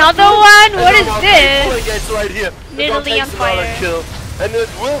god, another one? What is Full this? engage right here. The Dawn Literally on takes another fire. kill. And it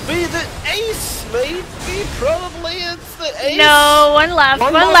will be the ace, maybe. Probably it's the ace. No, one left,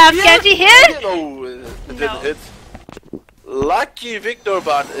 one more left. here. Can't he hit? No, it No. didn't hit. Lucky Victor,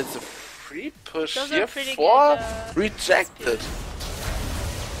 but it's a free push Those are here pretty for good, rejected.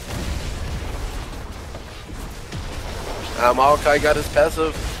 Maokai got his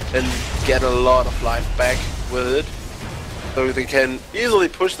passive and get a lot of life back with it. So they can easily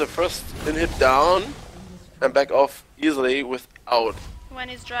push the first inhib down and back off easily without When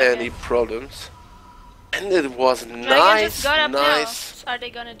is Dragon? any problems. And it was Dragon nice, just got up nice. now. Are they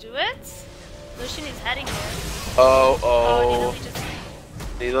gonna do it? Lucian is heading there. Oh, Oh, Nidalee just...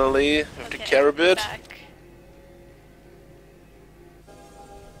 Nidalee, have to Okay, care a bit. back.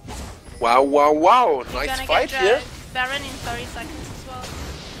 Wow, wow, wow. Nice Gonna fight get here. Baron in 30 seconds as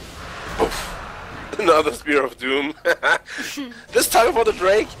well. Another Spear of Doom. This time for the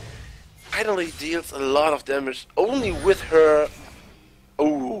Drake. Finally deals a lot of damage only with her...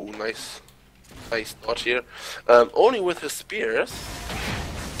 Oh, nice. Nice dodge here. Only with her spears.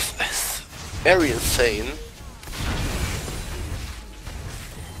 That's very insane.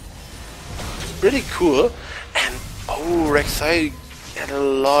 Pretty cool. And oh, Rek'Sai had a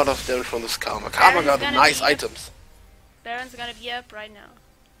lot of damage from this Karma. Karma got nice items. Baron's gonna be up right now.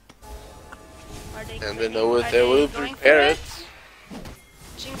 Are they And they cleaning? know it, Are they will going prepare for it?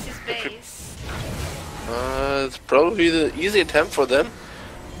 Jinx's base. It's probably the easy attempt for them.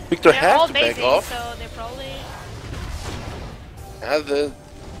 Victor They're all has to back basing, off. so they probably... Yeah, they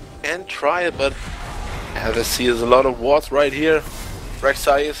can try it, but yeah, they see there's a lot of wards right here.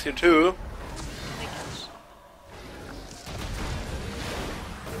 Rek'Sai is here too. They catch.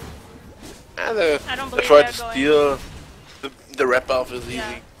 And they I don't try believe to they're steal the wrap buff is easy.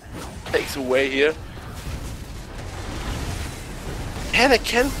 Yeah. Takes away here. And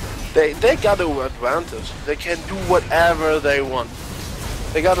they got an advantage. They can do whatever they want.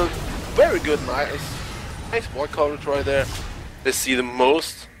 They got a very good nice ward coverage right there. They see the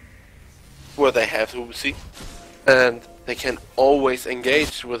most where they have to see. And they can always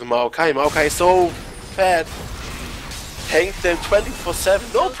engage with Maokai. Maokai is so fat. Tank them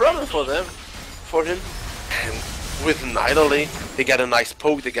 24/7, no problem for him. And with Nidalee, they get a nice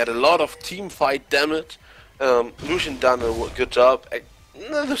poke, they get a lot of team fight damage. Lucian done a good job.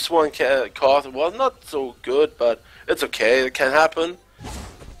 This one cause was not so good, but it's okay, it can happen.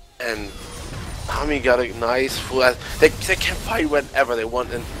 And Ami got a nice full ass. They can fight whenever they want,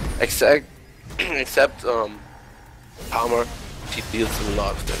 and except Palmer, she deals a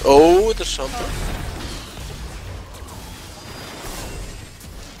lot of damage. Oh, the Shumper.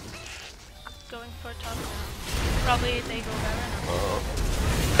 Going for top now. Probably they go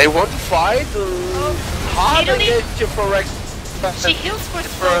Baron. They want to fight. Hard Nidalee- against you for Rex. She heals for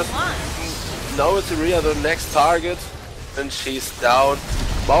First. 1. Now it's Iria, the next target, and she's down.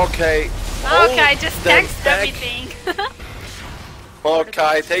 Maokai. Okay, just them tanks back. everything.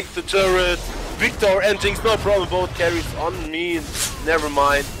 Maokai, take the turret. Victor and Jinx, no problem. Both carries on me. Never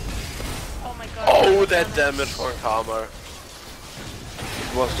mind. Oh my god. Oh, that damage for Karma.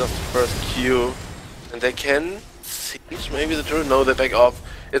 It was just the first Q. And they can siege maybe the turret. No, they back off.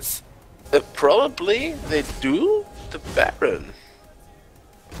 It's probably they do the Baron.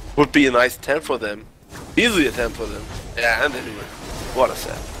 Would be a nice 10 for them. Easily a 10 for them. Yeah, and they do it. What a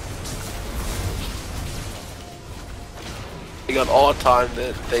set. They got all time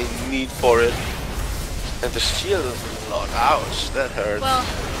that they need for it. And the shield is a lot. Ouch, that hurts. Well,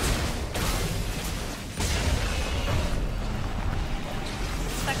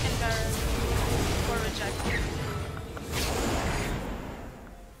 second Baron for rejected.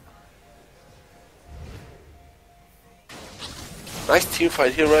 Nice team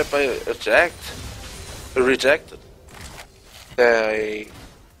fight here right by rejected. They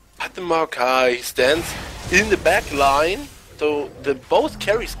had the Maokai, he stands in the back line, so the both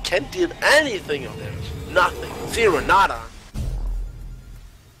carries can't deal anything of damage. Nothing. Zero, nada.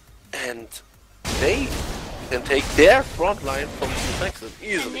 And they can take their front line from the Sexton And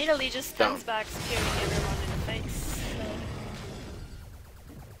easily. Nidalee just stands back, spearing everyone in the face. So.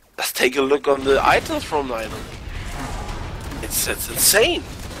 Let's take a look on the items from Nidalee. It's insane.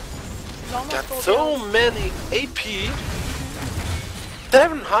 Almost Got full so build. many AP.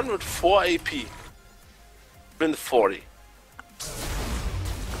 704 AP. Been 40.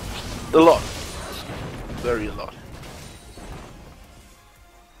 A lot. Very a lot.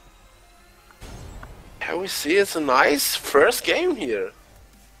 Can we see it's a nice first game here?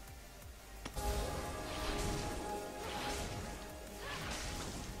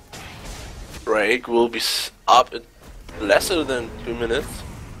 break will be up in lesser than 2 minutes.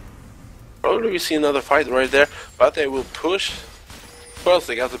 Probably we see another fight right there, but they will push. First,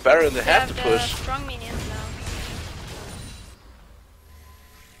 they got the barrier and they have to push. Strong minions now.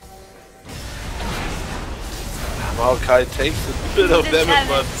 Maokai takes a bit of damage,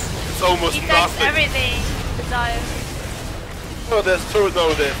 but it's almost He takes nothing. everything to dive. Oh, there's turret.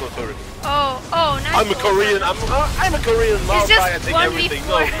 No, there's no turret. Oh, nice. I'm a Korean. I'm a Korean. Maokai, just I take everything.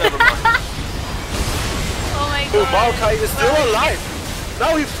 No, 1v4. never mind. Oh my Oh, god. Maokai is still Well, alive.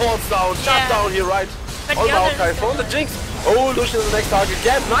 Now he falls down. Shut Yeah. down here, right? But On the other Maokai is from the still Jinx. Oh, Lucian is the next target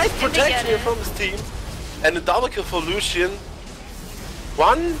again. Nice they get protection here it. from his team. And a double kill for Lucian.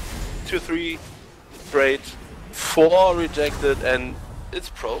 1, 2, 3 straight. 4 rejected, and it's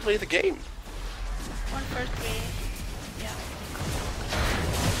probably the game. 1 for 3. Yeah.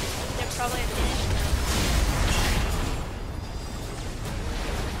 They're probably finished now.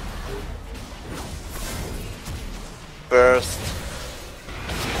 Burst.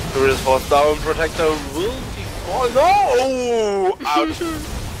 Turret falls down. Protector will be fall. No! Ouch.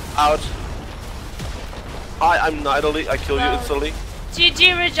 Ouch. Hi, I'm Nidalee. I kill you Well. instantly.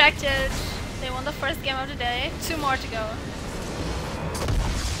 GG rejected. They won the first game of the day. 2 more to go.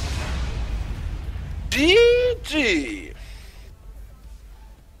 GG.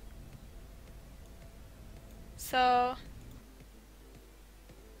 So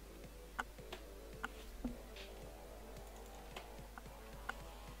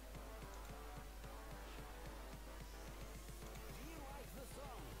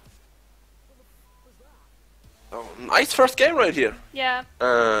Oh, nice first game right here. yeah.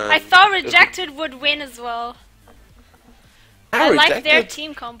 I thought rejected would win as well. I like their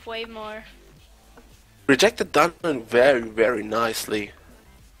team comp way more. Rejected done very, very nicely.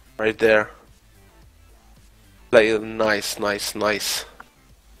 Right there. Play a nice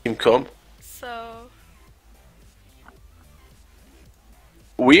team comp. So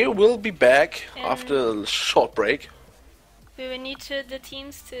We will be back And- after a short break. we will need the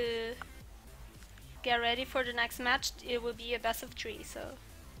teams to get ready for the next match. It will be a best of 3, so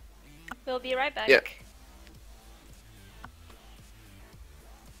we'll be right back. Yeah.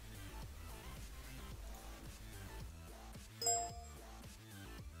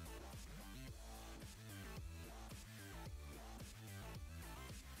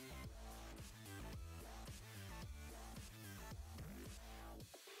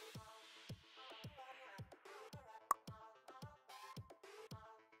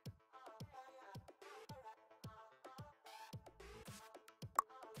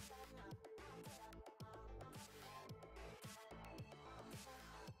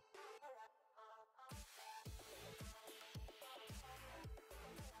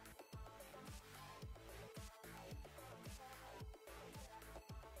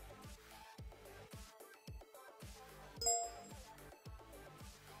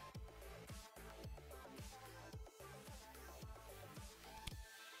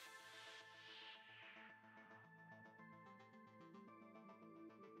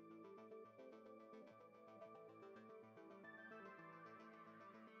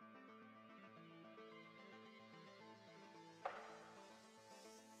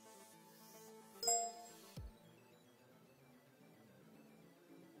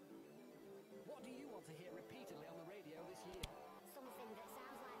 What do you want to hear repeatedly on the radio this year? Something that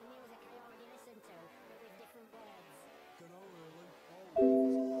sounds like the music I already listen to, but with different words. Dunno really.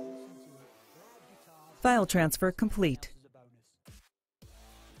 Oh, listen to it. Loud guitars. File transfer complete. As a bonus.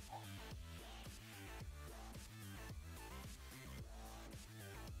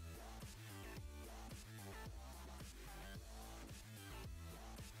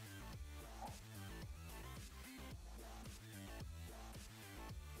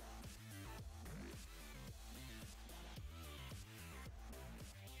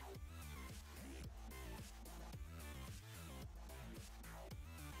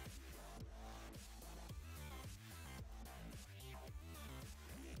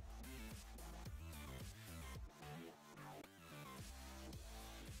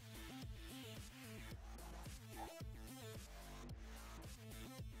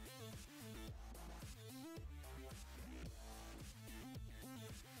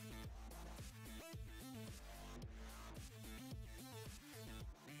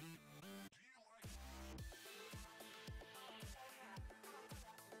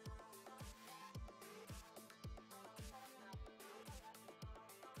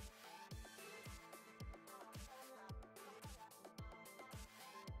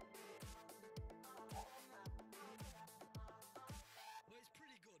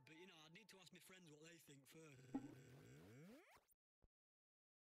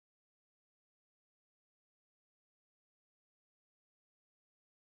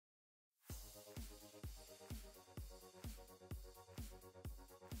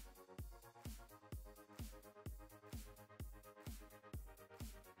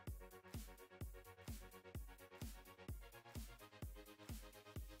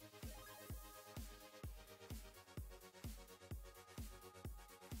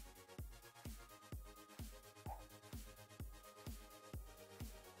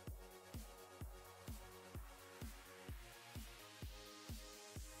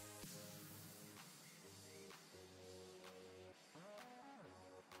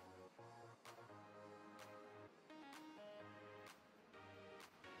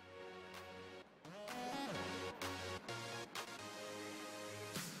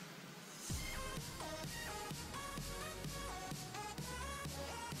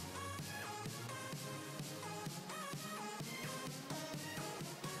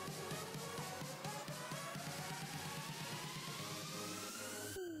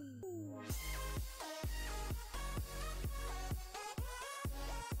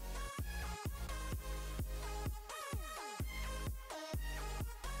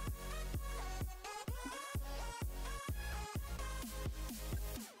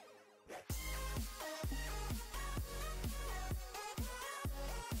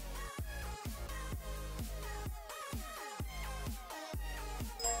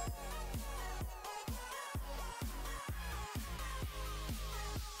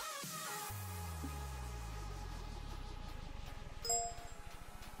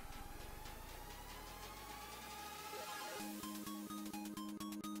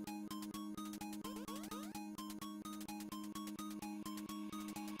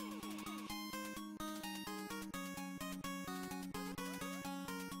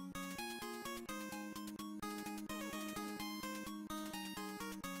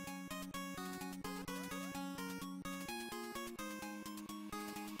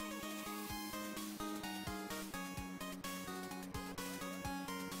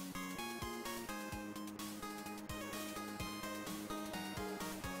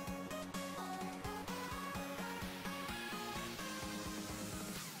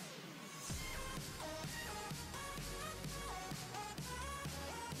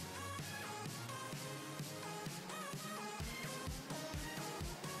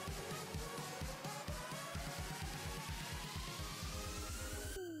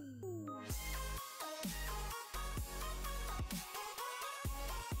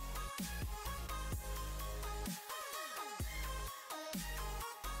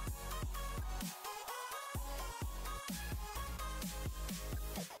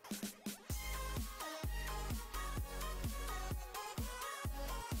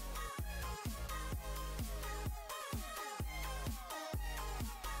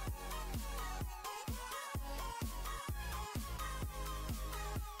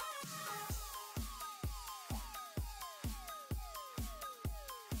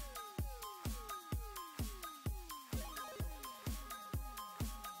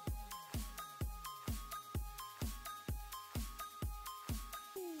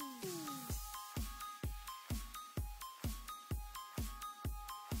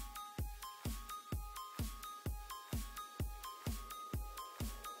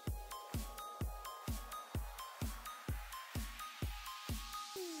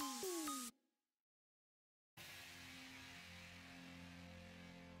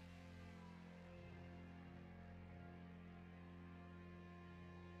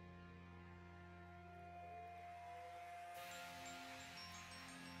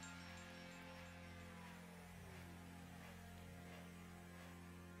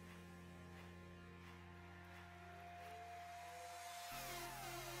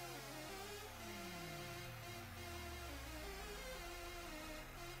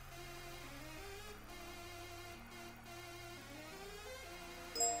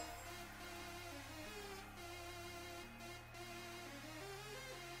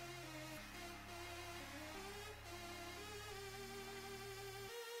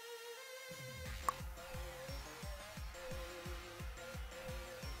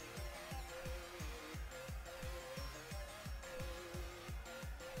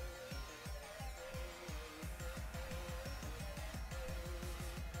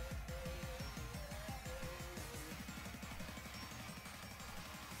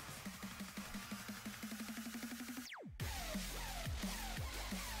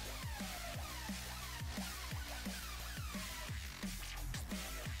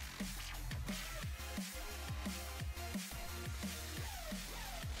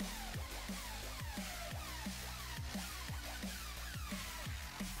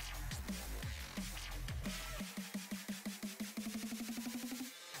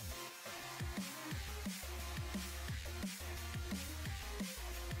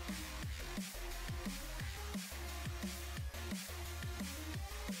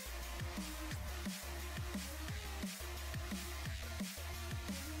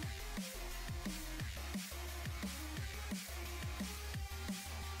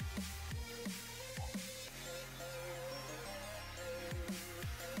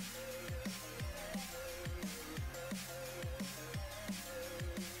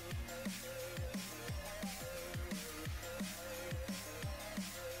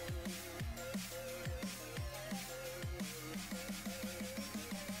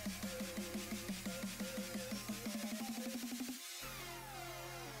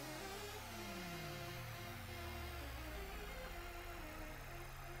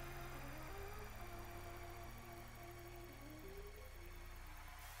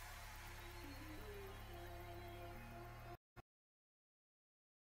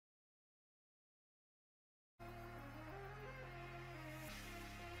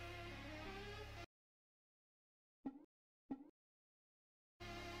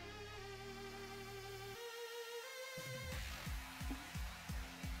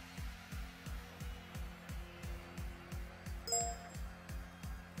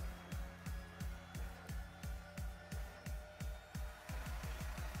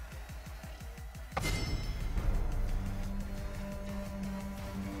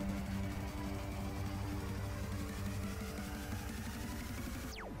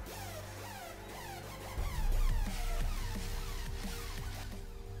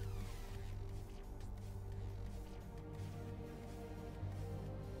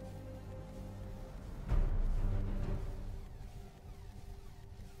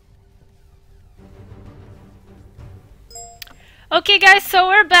 Okay, guys, so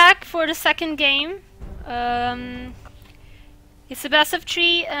we're back for the second game. It's a best of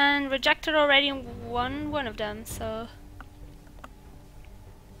 3, and Rejected already won one of them, so...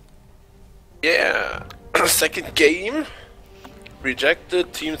 Yeah, second game.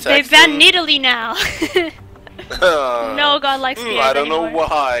 Rejected, Team They Sexton. banned Nidalee now! No godlike spears I don't know anymore.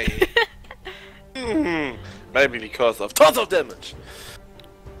 why. Maybe because of tons of damage.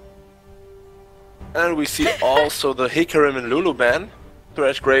 And we see also the Hikarim and Lulu ban.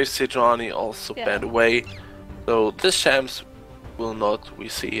 Thresh Graves, Sejuani also Yeah. banned away. So this champs will not we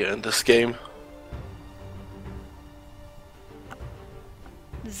see here in this game.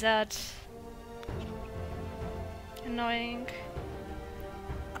 That... annoying.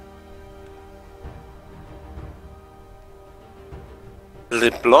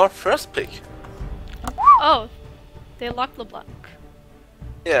 LeBlanc first pick. Oh! They locked LeBlanc.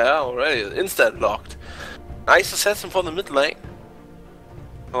 Yeah, already instant locked. Nice assassin for the mid lane.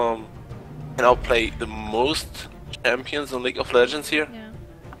 Can now play the most champions in League of Legends here. Yeah.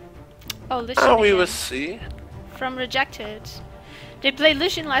 Oh, Lucian Ah, we again. will see. From Rejected. They played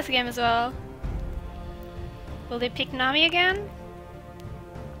Lucian last game as well. Will they pick Nami again?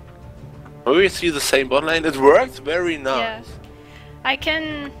 Will we see the same bot lane? It works very nice. Yeah. I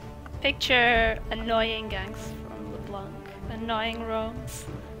can picture annoying ganks from LeBlanc. Annoying roams.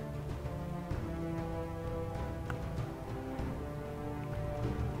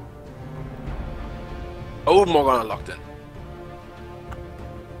 Oh, Morgana locked in.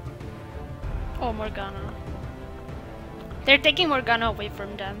 Oh, Morgana. They're taking Morgana away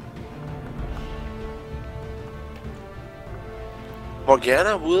from them.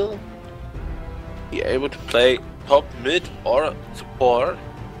 Morgana will be able to play top mid or support.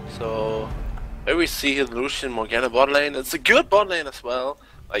 So where we see his Lucian Morgana bot lane. It's a good bot lane as well.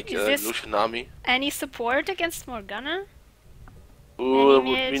 Like Is this- Lucian Nami. Any support against Morgana? Ooh, it Any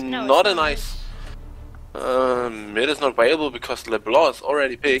would mid? be No, not it's a nice. Mid is not viable because LeBlanc is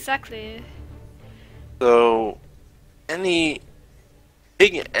already picked. Exactly. So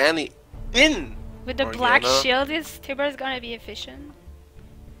picking any in With the black Morgana. shield, is Tiber's gonna be efficient?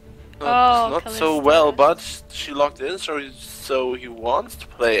 Not, Oh, not so Callisto. well, but she locked in, so he wants to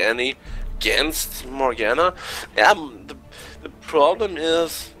play any against Morgana. Yeah, the problem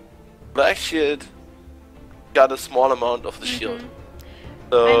is Black Shield got a small amount of the shield.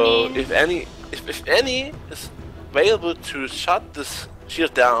 So I mean- if any is available to shut this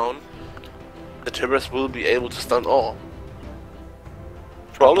shield down, the Tibbers will be able to stun all.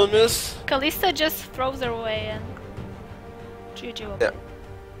 Problem is, Kalista just throws her away and... GG. yeah.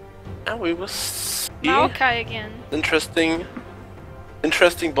 And we will see. Maokai again. Interesting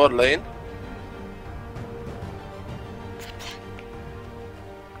bot lane.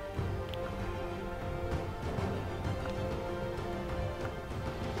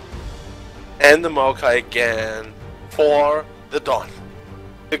 And the Maokai again for the Dawn.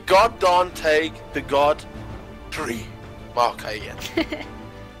 The God Dawn take the God 3. Maokai again.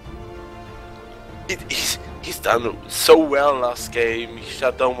 He's done so well last game. He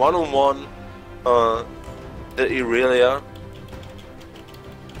shut down 1-on-1 the Irelia.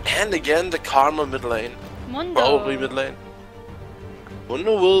 And again the Karma mid lane. Mundo. Probably mid lane.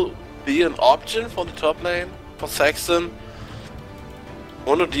 Mundo will be an option for the top lane for Sexton.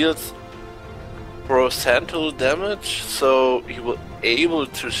 Mundo deals percentile damage, so he will able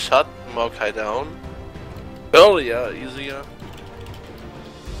to shut Maokai down earlier, easier.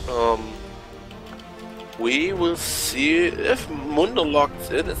 We will see if Mundo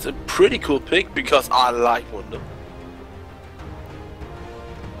locks in. It's a pretty cool pick because I like Mundo.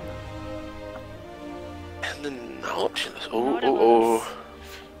 And then Nautilus. Oh.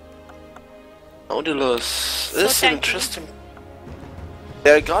 Nautilus. So This is tanky. interesting.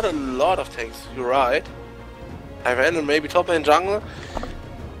 Yeah, I got a lot of tanks, you're right. I ran in maybe top lane jungle.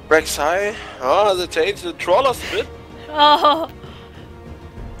 Rek'Sai. Oh, they changed the trollers a bit. Oh,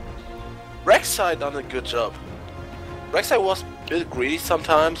 Rek'Sai done a good job. Rek'Sai was a bit greedy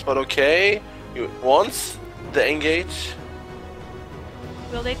sometimes, but okay. He wants the engage.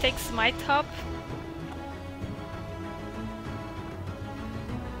 will they take Smite top?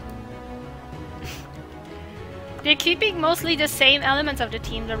 They're keeping mostly the same elements of the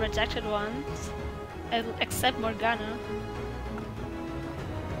team, the rejected ones. Except Morgana.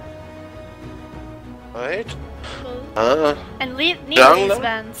 Right? Well, and Nidalee's Jungler?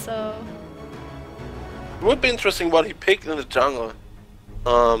 banned, so... It would be interesting what he picked in the jungle.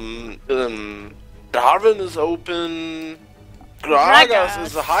 Darwin is open. Gragas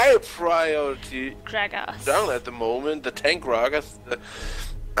is a higher priority Gragas. jungle at the moment. The tank Gragas.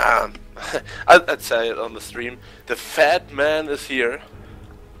 Um, I'd say it on the stream. The fat man is here,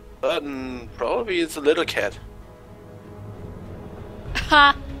 but probably it's a little cat.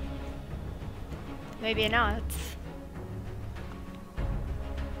 Ha! Maybe not.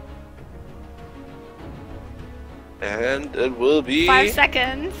 And it will be 5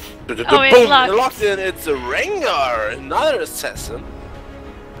 seconds. Boom! Oh, it's locked. Locked in. It's a Rengar, another assassin.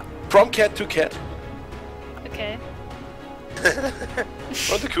 From cat to cat. Okay.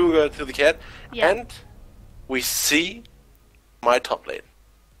 From the cougar to the cat. Yeah. And we see my top lane.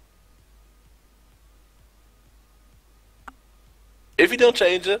 If you don't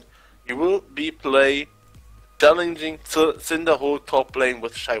change it, you will be challenging Cinder whole top lane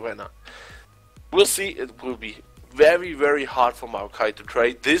with Schyax. We'll see, it will be very, very hard for Maokai to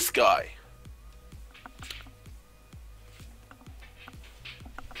trade this guy.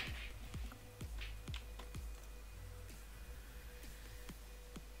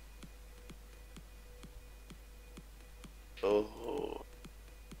 Oh.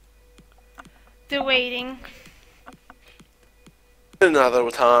 They're waiting. Another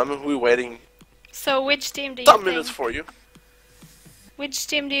time, we're waiting So which team do you some think? minutes for you. Which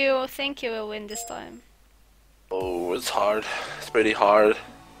team do you think you will win this time? Oh, it's hard. It's pretty hard.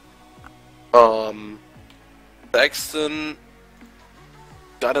 Sexton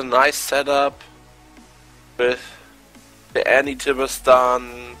got a nice setup with the anti-tibber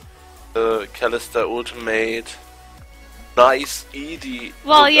stun, the Kalista ultimate, nice ED.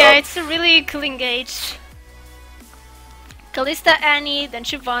 Well, look yeah, up. it's a really cool engage. Kalista, Annie, then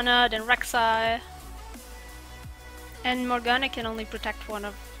Shyvana, then Rek'Sai. And Morgana can only protect one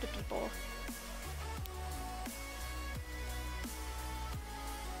of the people.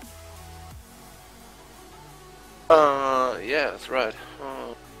 Yeah, that's right.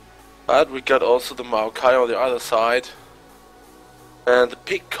 But we got also the Maokai on the other side. And the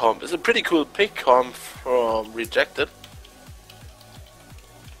pick comp is a pretty cool pick comp from Rejected.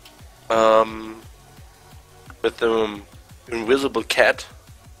 With the invisible cat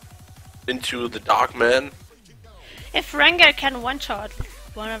into the dark man. If Rengar can one-shot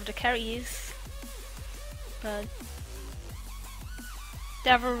one of the carries, but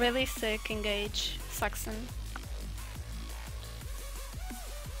they have a really sick engage, Sexton.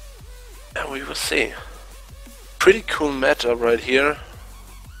 And we will see. Pretty cool matchup right here.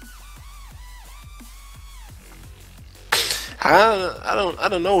 I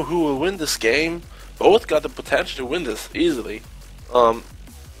don't know who will win this game. Both got the potential to win this easily. Team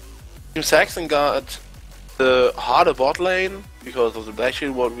Sexton got the harder bot lane because of the black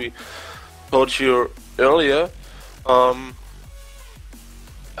shield, what we told you earlier.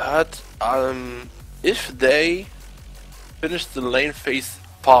 But if they finish the lane phase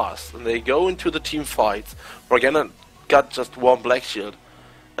fast and they go into the team fights, Morgana got just one black shield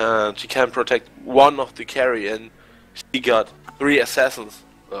and she can protect one of the carry, and she got 3 assassins.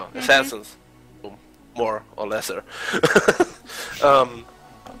 Assassins, more or lesser.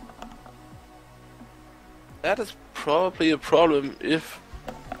 That is probably a problem if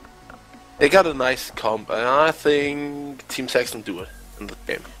they got a nice comp, and I think Team Sexton do it in the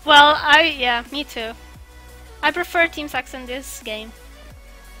game. Well, yeah, me too. I prefer Team Sexton this game.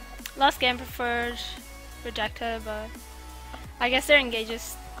 Last game preferred Rejected, but I guess their engage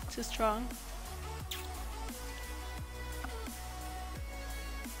is too strong.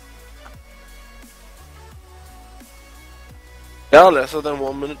 Yeah, lesser than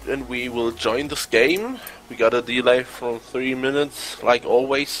 1 minute and we will join this game. We got a delay from 3 minutes, like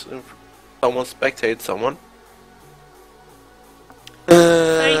always, if someone spectates someone.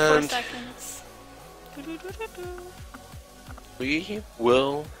 34 And seconds. we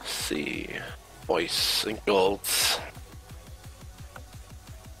will see, boys and girls.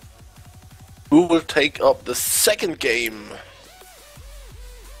 Who will take up the second game?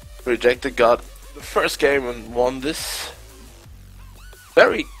 Rejected got the first game and won this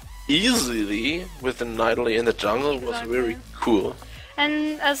very easily with the Nightly in the jungle. Was Exactly. very cool.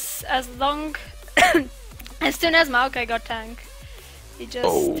 And as long as soon as Maokai got tank, he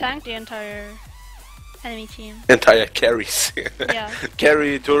just tanked the entire enemy team. Entire carries. Yeah.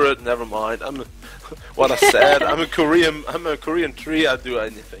 Carry, turret, never mind. What I said. I'm a Korean tree. I do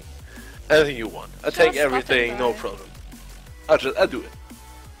anything. Anything you want. I take Just everything, no fucking problem. I do it.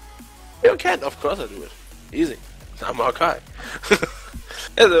 You can, of course I do it. Easy. I'm Maokai.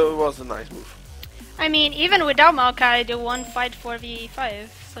 It was a nice move. I mean, even without Maokai, they won fight 4v5,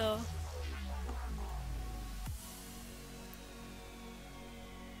 so...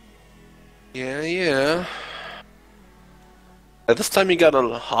 Yeah. At this time you got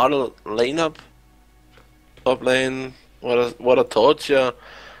a harder lane up. Top lane, what I told you.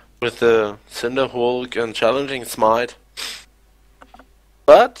 with the Cinder Hulk and challenging Smite.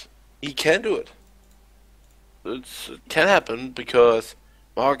 But he can do it. It can happen because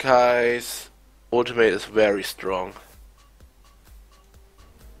Maokai's ultimate is very strong.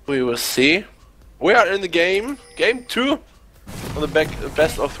 We will see. We are in the game. Game 2 on the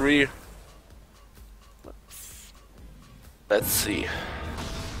best of 3. Let's see.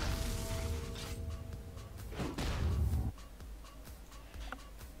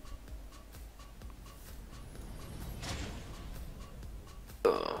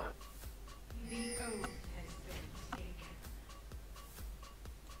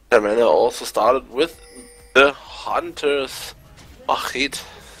 Savannah also started with the Hunter's Machete.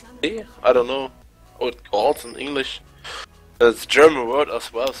 I don't know what it's called in English. It's a German word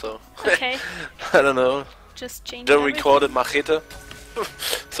as well, so Okay. I don't know. Just change Then we everything. called it Machete.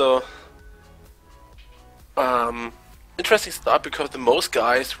 So interesting start because the most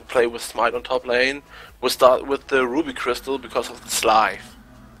guys who play with Smite on top lane will start with the Ruby Crystal because of the Slive.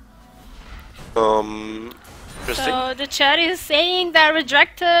 Interesting. So the chat is saying that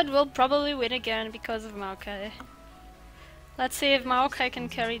Rejected will probably win again because of Maokai. Let's see if Maokai can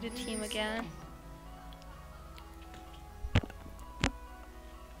carry the team again.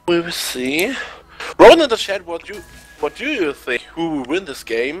 We will see. Roll in the chat what do you think? Who will win this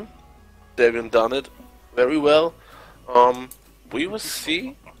game? They've done it very well. We will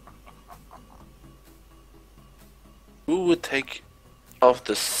see who would take off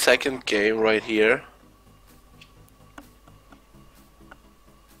the second game right here.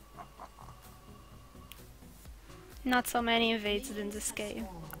 Not so many invades in this game.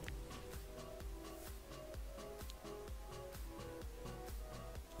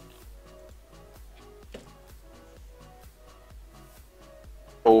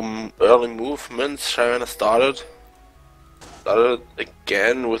 Early movements. China started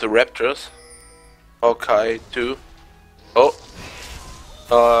again with the Raptors. Okay, too.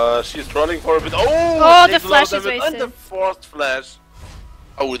 Oh, she's running for a bit. Oh, the takes a lot of flash is damage. And the wasted. forced flash.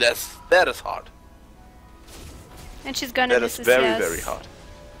 Oh, that is hard. And she's gonna That is miss very, yes. very hard.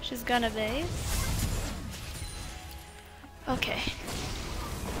 She's gonna base. Okay.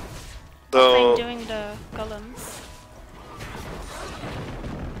 I'm So doing the golems.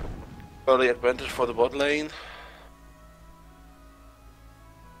 early advantage for the bot lane.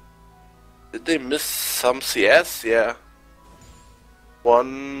 Did they miss some CS? Yeah.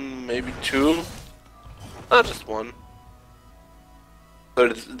 One, maybe two. Just one. So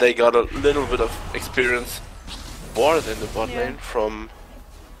they got a little bit of experience more than the bot Yeah. lane from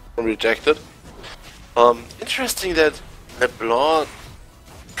Rejected. Interesting that LeBlanc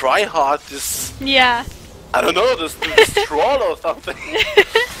try hard this, Yeah. I don't know, this troll or something.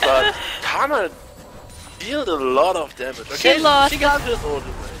 But Karma dealt a lot of damage. Okay, lost she got his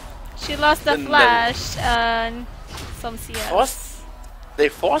ultimate. She lost the Then- flash and some CS. They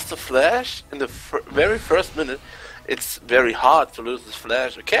forced the flash in the very first minute. It's very hard to lose this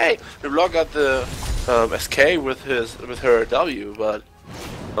flash. Okay, LeBlanc got the SK with her W, but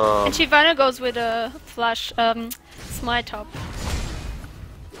And Shyvana goes with a flash smite top.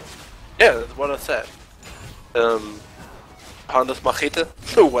 yeah, that's what I said. Hunter's Machete,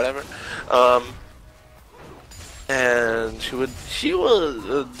 whatever. And she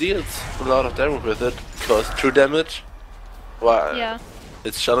will deal a lot of damage with it because true damage. Well, Yeah.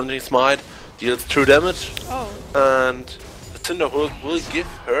 it's challenging Smite, deals true damage, Oh. and the Cinder Hulk will give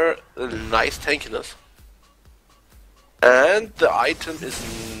her a nice tankiness. And the item is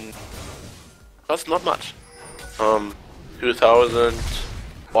costs not much.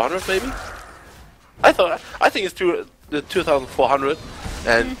 2,400 maybe. I think it's 2,400,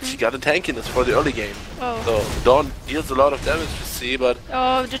 and she got a tankiness for the early game. Oh. So Dawn deals a lot of damage, you see, but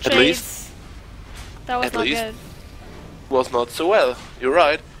Oh, the At trades. least- That was at not least- good. was not so well. You're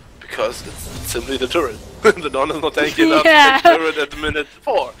right, because it's simply the turret. The Dawn is not tanky enough Yeah. to take turret at minute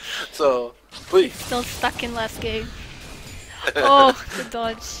 4. So please. Still stuck in last game. Oh, the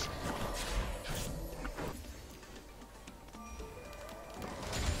dodge.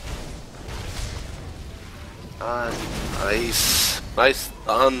 Nice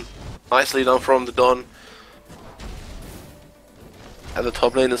done. Nicely done from the Dawn. And the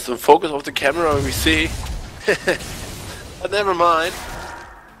top lane is the focus of the camera, we see. But never mind.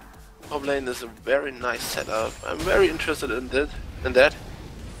 Top lane is a very nice setup. I'm very interested in that.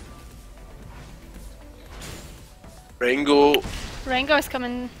 Rango. Rango is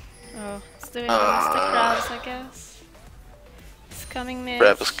coming. Oh, it's doing the crabs, I guess. It's coming mid.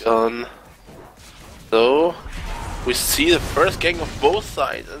 Grab is gone. So we see the first gang of both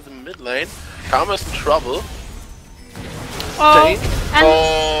sides in the mid lane. Karma's in trouble. Oh, Jane. and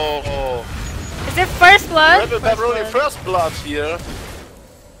Oh, Is it first blood? Rebel Pepperoni first blood here.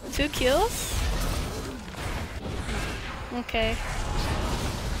 2 kills? Okay.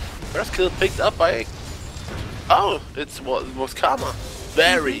 First kill picked up by... Oh, it was Karma.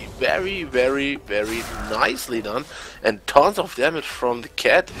 Very, very, very, very nicely done. And tons of damage from the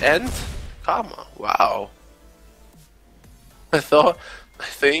cat and Karma. Wow. I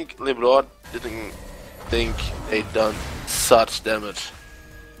think LeBlanc didn't think they'd done such damage.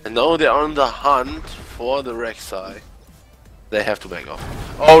 And now they're on the hunt for the Rek'Sai. They have to back off.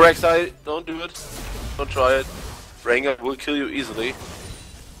 Oh, Rek'Sai, don't do it. Don't try it. Rengar will kill you easily.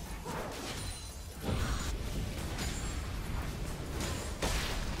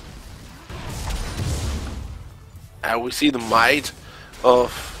 And we see the might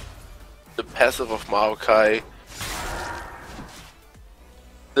of the passive of Maokai.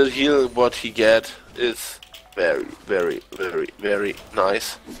 The heal what he get is very, very, very, very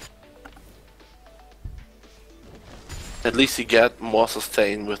nice. At least he get more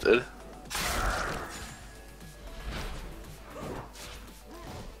sustain with it.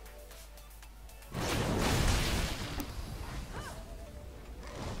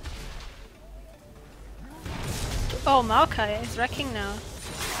 Oh, Maokai is wrecking now.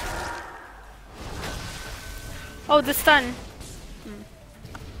 Oh, the stun.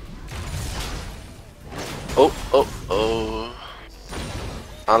 Oh.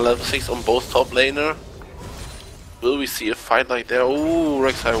 On level 6 on both top laner. Will we see a fight like that? Oh,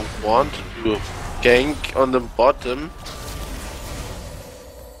 Rek'Sai want to do a gank on the bottom.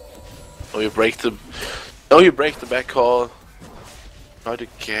 Oh, you break the back call. Tried to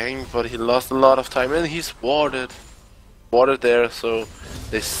gank, but he lost a lot of time and he's warded. Warded there, so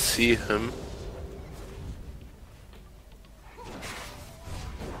they see him.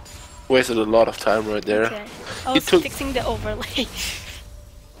 Wasted a lot of time right there. Okay. I was fixing the overlay.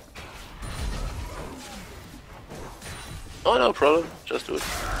 Oh, no problem. Just do it.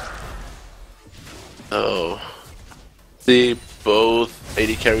 Oh. See, both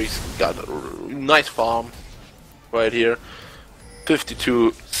AD carries got a nice farm right here.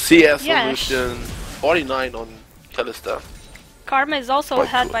 52 CS solution, 49 on Kalista. Karma is also Quite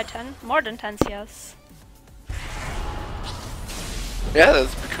ahead cool. by 10, more than 10 CS. Yeah,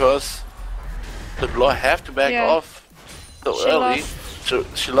 that's because the Blood have to back off so She early. lost. So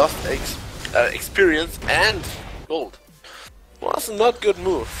she lost experience and gold. Was a not good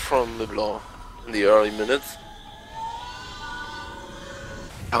move from LeBlanc in the early minutes.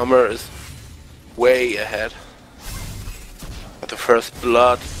 Hammer is way ahead. Got the first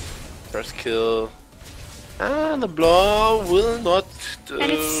blood, first kill. And LeBlanc will not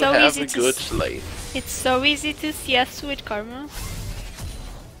And it's so have easy a to good lane. It's so easy to CS with Karma.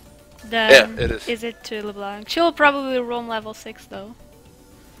 Then Yeah, it is. it to LeBlanc? She'll probably roam level 6 though.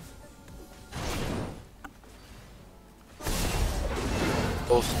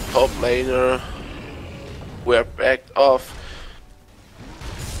 Both top laner were backed off.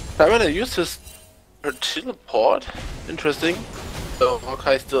 I'm gonna use her teleport. Interesting. So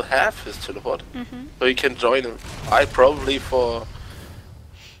Hawkeye still have his teleport, so he can join him. I probably for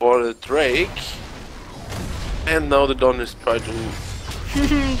the Drake. And now the Dawn is trying to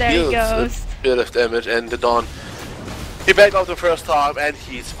There he deal goes. a bit of damage, and the Dawn he backed off the first time, and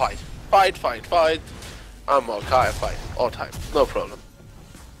he's fight. I'm Hawkeye, fight all time, no problem.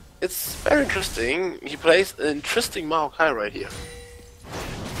 It's very interesting. He plays an interesting Maokai right here.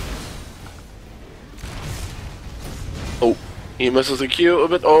 Oh, he misses the Q a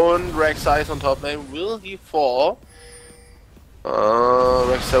bit on Rek'Sai on top lane. Will he fall?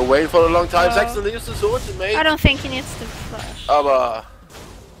 Rek'Sai waiting for a long time. Sexton used his ultimate. I don't think he needs to flash.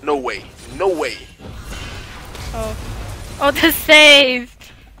 No way. Oh, the save!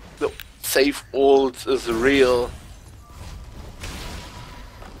 The save ult is real.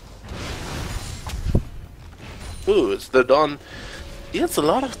 Ooh, it's the Dawn. He has a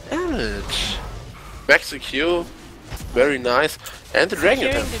lot of damage. Back the Q. Very nice. And the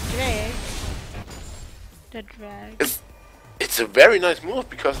dragon Securing attempt. the drag. It's a very nice move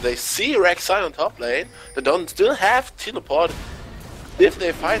because they see Rek'Sai on top lane. The Dawn still have teleport. If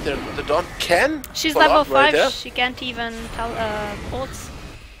they fight them, the Dawn can. She's follow level up right 5, there. she can't even tell ults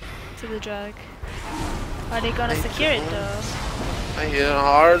to the drag. Are they gonna secure it though? I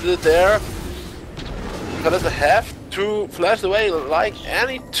hard it there. Because they have to flash away like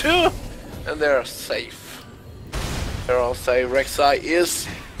any two, and they're safe. They're all safe. Rek'Sai is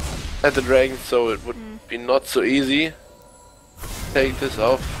at the dragon, so it would be not so easy. Take this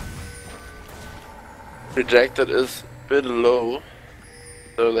off. Rejected is a bit low,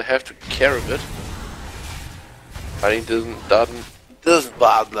 so they have to carry a bit. I think Doesn't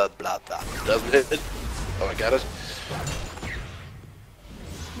blah blah blah blah. Doesn't hit it. Oh, I got it.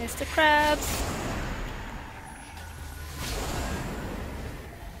 Mr. Krabs.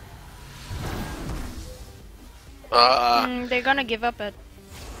 They're gonna give up it.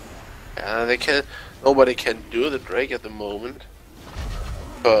 Yeah, they can. Nobody can do the Drake at the moment.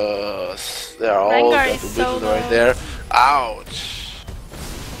 Because they're all Rengar got is the so vision right low. there. Ouch!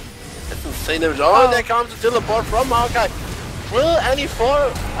 That's insane damage. Oh, there comes the teleport from Maokai. Will any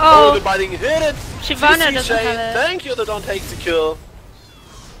fall? Oh. The biting hit it. Shyvana CC doesn't Shade, have it. thank you that don't take the kill.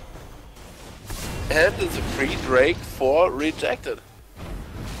 And it's a free Drake for rejected.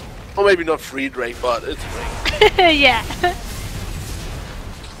 Or maybe not free Drake, but it's free. Yeah.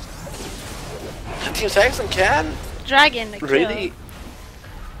 Team Sexton can Dragon the kill. really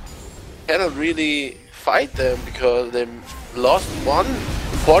cannot really fight them because they lost one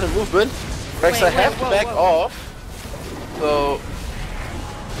important movement. Rex, I have to back off. So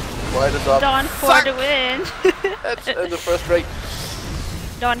right is up. Dawn for Fuck! the win. That's in the first break.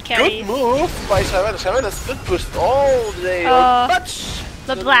 Dawn Good carries. move by Shyvana. Shyvana split pushed all day on, but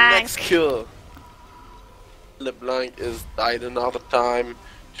the LeBlanc. next kill. LeBlanc is died another time.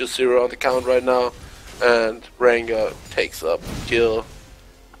 2-0 on the count right now, and Rengar takes up the kill.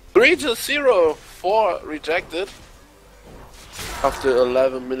 3-0 for rejected after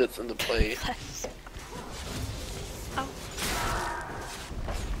 11 minutes in the play. Oh.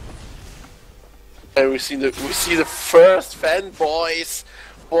 And we see the first fanboys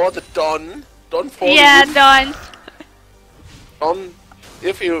for the Don for Yeah, the Dawn. Don.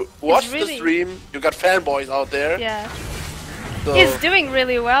 If you watch the really- stream, you got fanboys out there. Yeah. So He's doing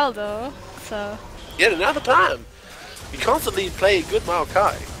really well though. So yet another time. We constantly play good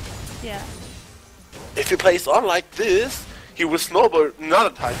Maokai. yeah. If he plays on like this, he will snowball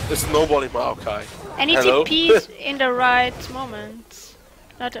another time. The snowballing Maokai. And he Hello? TP'd in the right moment.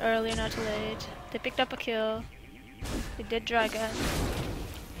 Not early, not late. They picked up a kill. They did Dragon.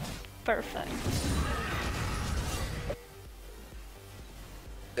 Perfect.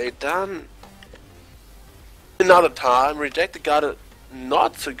 They done another time. Rejected got a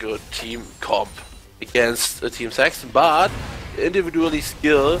not so good team comp against Team Sexton, but individually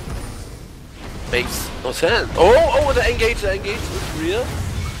skill makes no sense. Oh, the engage is real.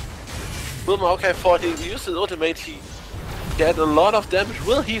 Will Maokai fall? He used his ultimate. He get a lot of damage.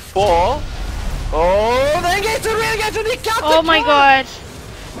 Will he fall? Oh, the engage is real engage, and he got Oh the my kill. god.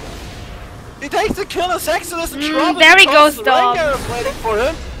 He takes the kill, and Sexton is in trouble. there he because goes, Dom. Rengar is waiting for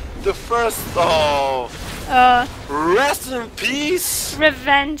him. The first, rest in peace,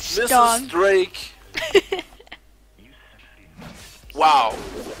 Revenge Mrs. Dawn. Drake. Wow.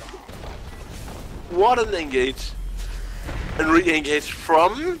 What an engage. And re-engage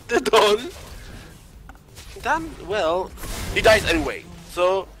from the Dawn. Done well. He dies anyway.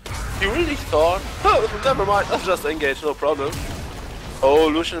 So, he really thought, oh, never mind, I'll just engage, no problem. Oh,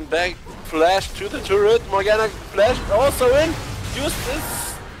 Lucian back, flash to the turret, Morgana flash also in, use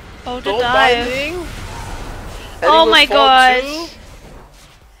this Oh, the soul dive. binding. And Oh he will my fall god. too.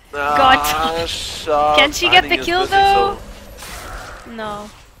 God. Sharp Can she get the binding is kill missing, though? so No.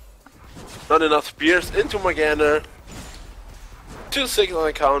 not enough spears into Morgana. 2 seconds on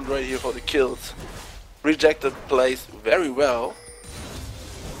the count right here for the kills. Rejected plays very well.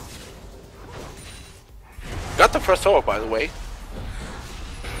 Got the first tower, by the way.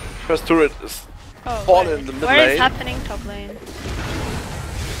 First turret is Oh, fallen in the mid what lane. is happening top lane?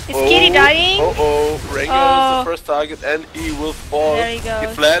 Is Kitty dying? Rengar is Oh. the first target and he will fall. There he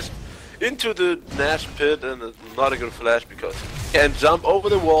goes. flashed into the Nash pit, and it's not a good flash because he can't jump over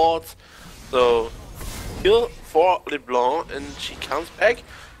the walls. So, kill for LeBlanc, and she comes back.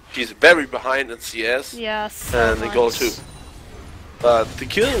 She's very behind in CS. Yes. And they go too. But the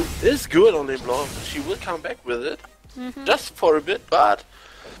kill is good on LeBlanc. She will come back with it. Just for a bit, but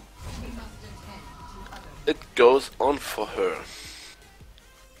it goes on for her.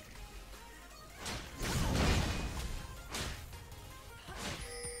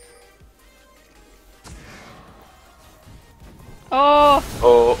 Oh.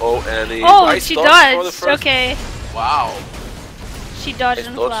 Oh, Annie. Oh, Nice she dodge for the dodged. first- Okay. Wow. She dodged Nice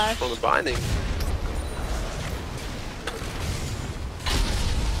and dodge flashed. from the binding.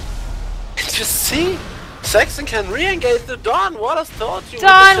 Did you see? Sexton can re-engage the Dawn. What has taught you? with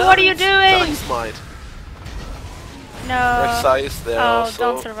Dawn, the what are you challenge? doing? Smite. No. Rek'Sai is there Oh, also.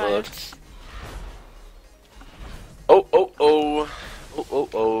 don't but- survive.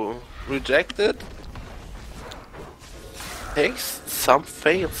 Oh. Rejected. Takes some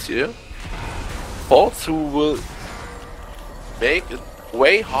fails here. Faults who will make it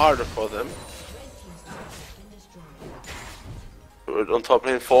way harder for them. on top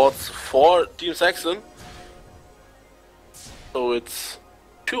lane forts for Team Sexton. So it's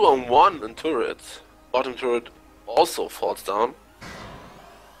 2-on-1 in turrets. Bottom turret also falls down.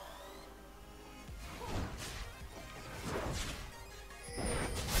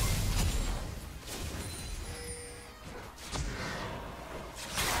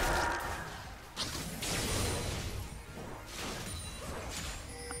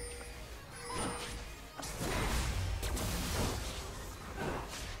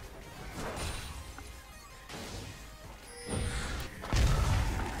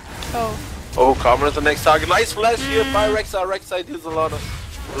 Oh, Karma is the next target. Nice flash here by Rek'Sai. Rek'Sai deals a lot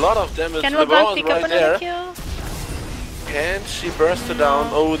of damage. Can LeBlanc LeBlanc is pick up right another there. kill? Can she burst her down?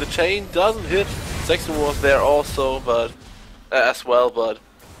 Oh, the chain doesn't hit. Sexton was there also, but as well, but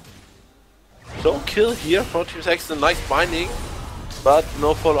no kill here for Team Sexton. Nice binding, but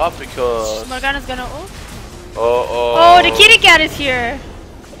no follow up because Morgana's gonna ult. oh, Oh, the kitty cat is here.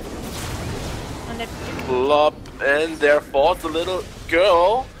 And the flop, and there falls the little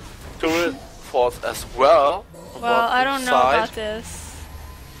girl. Turret falls as well. well, I don't know side. about this.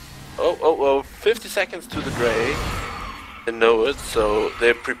 Oh, 50 seconds to the Drake. They know it, so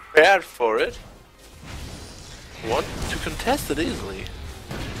they're prepared for it. Want to contest it easily.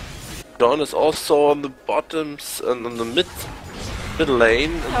 Dawn is also on the bottoms and on the mid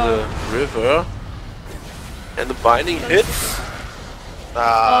lane in the river. And the binding hits.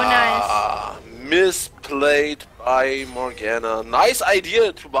 Nice. Misplayed by Morgana. Nice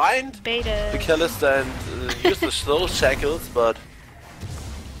idea to bind Baited. the Calista and use the slow shackles, but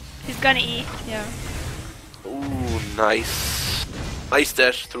He's gonna eat, yeah. ooh, nice. Nice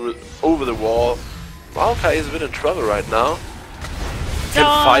dash through over the wall. Maokai is a bit in trouble right now. Can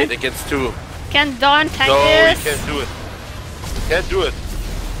Dawn. fight against two. Can Dawn tank No, this? he can't do it. Can't do it.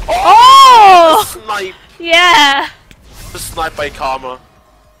 Oh! Snipe! Yeah! The snipe by Karma.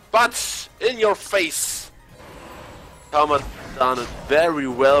 But in your face. Karma done it very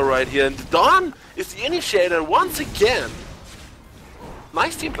well right here. And Dawn is the initiator once again.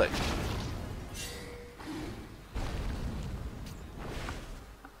 Nice team play.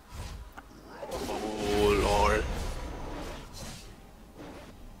 Oh lord.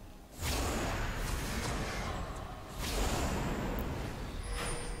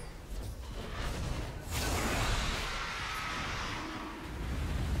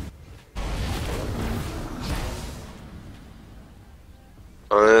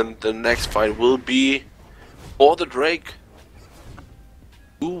 And the next fight will be for the Drake.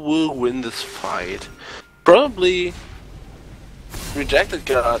 Who will win this fight? Probably Rejected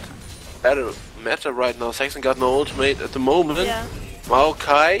got better meta right now. Sexton got no ultimate at the moment. Yeah.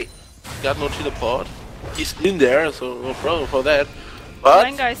 Maokai got no teleport. He's in there, so no problem for that. But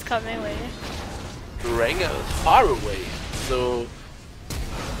Rengar is coming later. Rengar is far away, so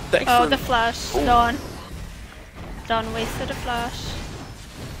Sexton. Oh, the flash. Oh. Dawn. Dawn wasted a flash.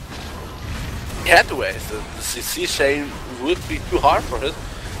 He had to waste it. The CC chain would be too hard for him.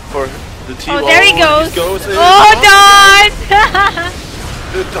 For the team. Oh, there he goes. In. Oh, Dawn!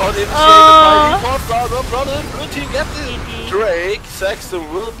 The Dawn initiated Oh. by default round, no problem. Will team get the GG. Drake?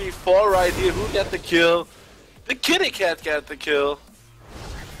 Sexton will be 4 right here. Who get the kill? The kitty cat get the kill.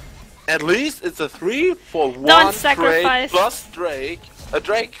 At least it's a 3 for 1 Drake sacrifice. plus Drake. A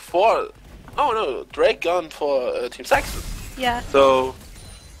Drake for... Oh no, Drake gone for Team Sexton. Yeah. So...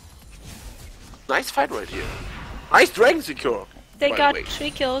 Nice fight right here. Nice Dragon secure. They by the got way.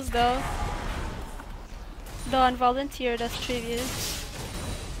 3 kills though. Dawn volunteered as tribute.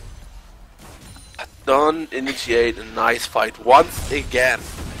 Dawn initiate a nice fight once again.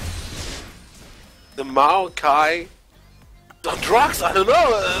 The Maokai... The drugs, I don't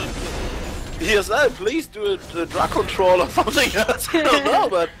know. ESL, please do a drug control or something else. I don't know,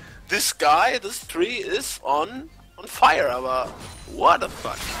 but this guy, this tree is on fire. But what the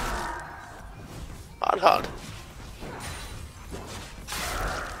fuck? Hard.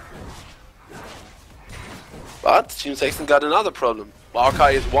 But Team Sexton got another problem.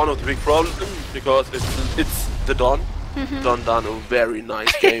 Maokai is one of the big problems because it's the Dawn. Dawn done a very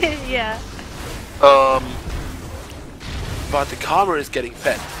nice game. Yeah. But the Karma is getting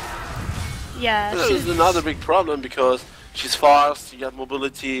fed. Yeah. This is another big problem because she's fast, she got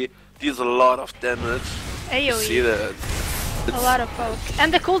mobility, deals a lot of damage. You see AoE. that? A lot of poke.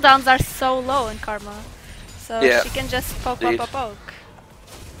 And the cooldowns are so low in Karma. So Yeah. she can just poke, Indeed. poke.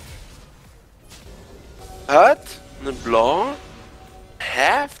 But LeBlanc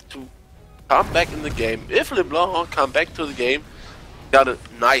have to come back in the game. If LeBlanc come back to the game, got a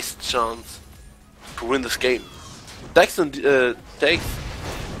nice chance to win this game. Sexton takes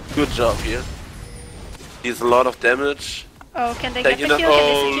good job here. Deals a lot of damage. Oh, can they get Taking the it. kill? Can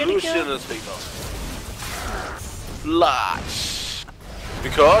they Oh, secure the Lucian kill? is picked off. Flash.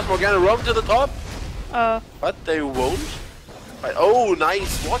 Because Morgana roam to the top, Oh, but they won't. Right. Oh,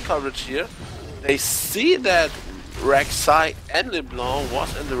 nice ward coverage here. They see that Rek'Sai and LeBlanc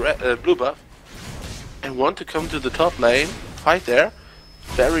was in the blue buff and want to come to the top lane. Fight there.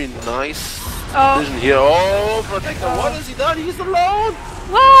 Very nice vision here. Oh, Protector, what has he done? He's alone!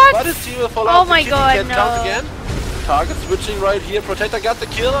 what? But his team will follow Oh up. The my Kitty god, Cat no. count again. Target switching right here. Protector got the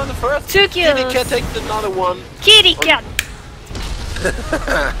kill on the first. 2 kills. Kitty Cat takes another one. Kitty cat.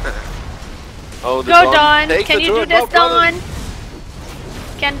 Oh, the Go Dawn. takes Can the you do turret. this, No problem. Dawn?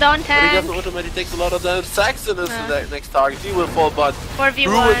 Can Dawn But he gets tank? the ultimate, he takes a lot of damage. Sexton is the next target. He will fall, but 4v1.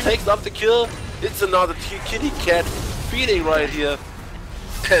 Ruin takes up the kill. It's another Kitty Cat feeding right here.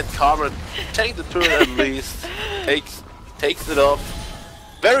 And Carmen take the turret at least. Takes it off.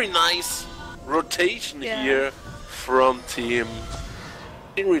 Very nice rotation here from team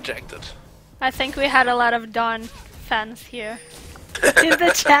Rejected. I think we had a lot of Dawn fans here in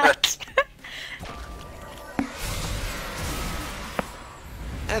the chat.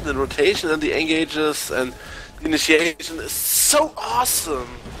 And the rotation and the engages and the initiation is so awesome.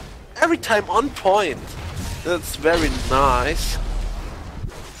 Every time on point. That's very nice.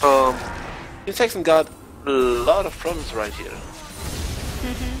 Sexton got a lot of problems right here.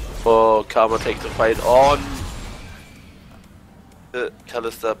 Oh, Karma takes the fight on the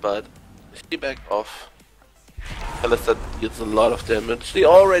Kalista, but she backed off. Kalista deals a lot of damage. She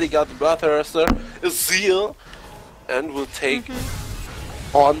already got the Bloodthirster, a Seal, and will take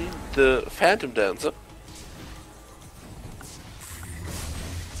on the Phantom Dancer.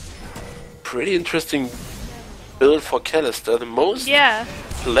 Pretty interesting build for Kalista. The most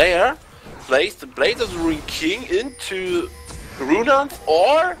player plays the Blade of the Ruined King into Runans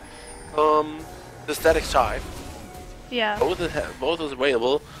or the Static Chive. Yeah. Both is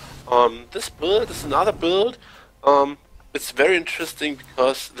available. This build is another build. It's very interesting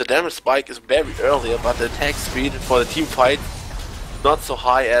because the damage spike is very earlier, but the attack speed for the team fight not so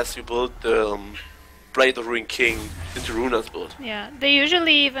high as you build the Blade of Ruined King into Runan's build. Yeah, they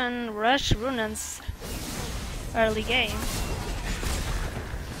usually even rush Runan's early game.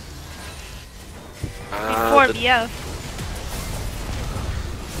 Before BF.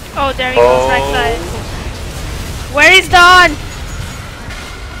 Oh, there he goes, right side. Where is Dawn?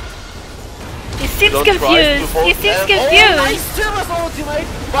 He seems confused. He seems confused. Oh, nice Timber's ultimate.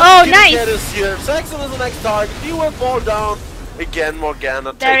 Oh, nice. Is here. Sexton is the next target. He will fall down. Again,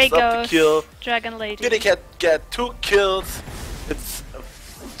 Morgana There takes he up goes. the kill. Dragon Lady. Kitty Cat get 2 kills. It's a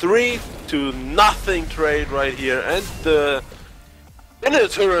 3-0 trade right here, and the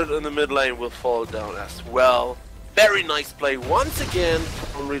turret in the mid lane will fall down as well. Very nice play once again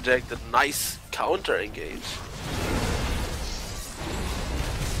from Rejected. Nice counter engage.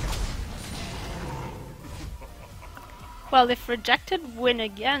 Well, if Rejected win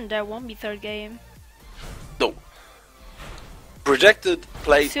again, there won't be third game. No. Rejected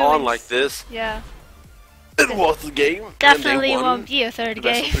played on like this. Yeah. It was the game. Definitely and they won won't be a third the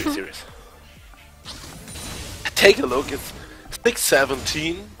best game. of 3 series. Take a look. It's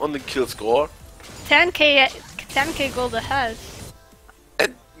 6-17 on the kill score. 10k gold ahead.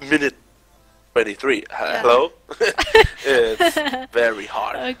 At minute 23. Hello? It's very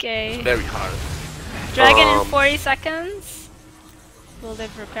hard. Okay. It's very hard. Dragon in 40 seconds. Will they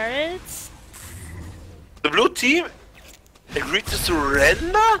prepare it? The blue team agreed to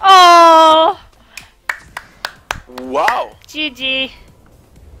surrender? Oh! Wow. GG.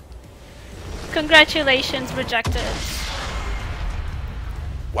 Congratulations, Rejected.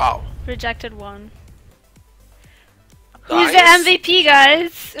 Wow. Rejected won. Nice. Who's the MVP,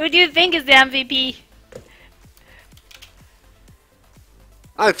 guys? Who do you think is the MVP?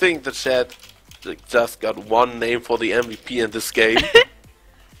 I think the chat just got one name for the MVP in this game.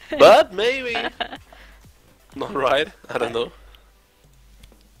 But maybe. Not right. I don't know.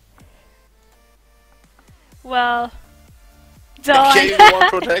 Well, Dawn. K1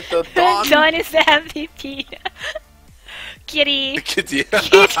 Protector, Dawn. Dawn is the MVP. Kitty. The kitty.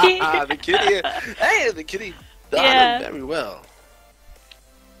 Kitty. The kitty. Hey, the kitty done very well.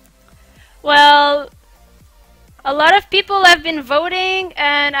 Well, a lot of people have been voting,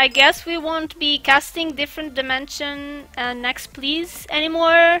 and I guess we won't be casting Different Dimension and Next Please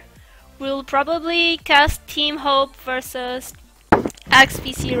anymore. We'll probably cast Team Hope versus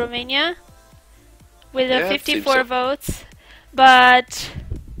XPC Romania with 54 votes, but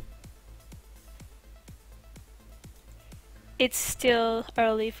it's still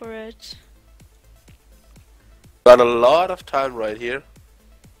early for it. Got a lot of time right here.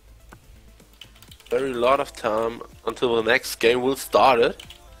 very lot of time until the next game will start it.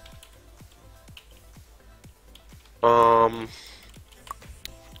 What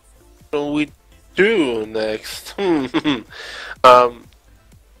do we do next?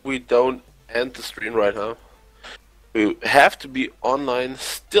 We don't end the stream right now. We have to be online,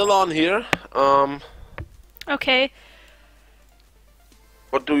 still on here. Okay.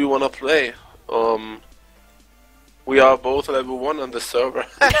 What do we want to play? We are both level 1 on the server.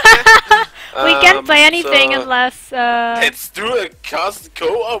 We can't play anything so unless. let's do a cast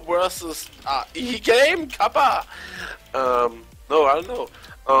co-op versus e-game, kappa. No, I don't know.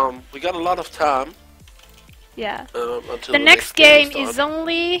 We got a lot of time. Yeah. Until The next game starts. is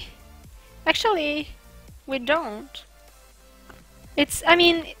only. Actually, we don't. It's, I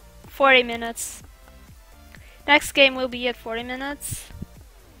mean, 40 minutes. Next game will be at 40 minutes.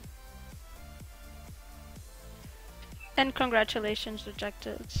 And congratulations,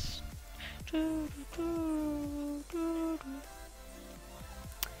 rejected.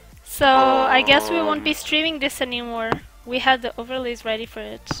 So, I guess we won't be streaming this anymore. We had the overlays ready for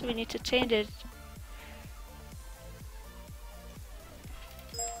it. We need to change it.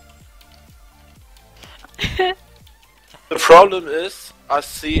 The problem is, I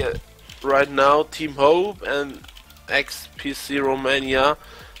see right now Team Hope and XPC Romania.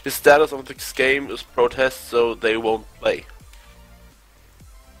 The status of this game is protest, so they won't play.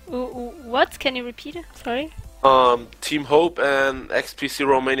 What? Can you repeat it? Sorry. Team Hope and XPC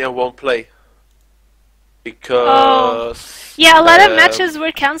Romania won't play because Yeah, a lot of matches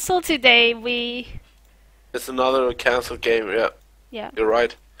were cancelled today. it's another cancelled game. Yeah. You're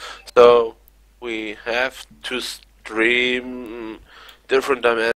right. So we have to stream different dimensions.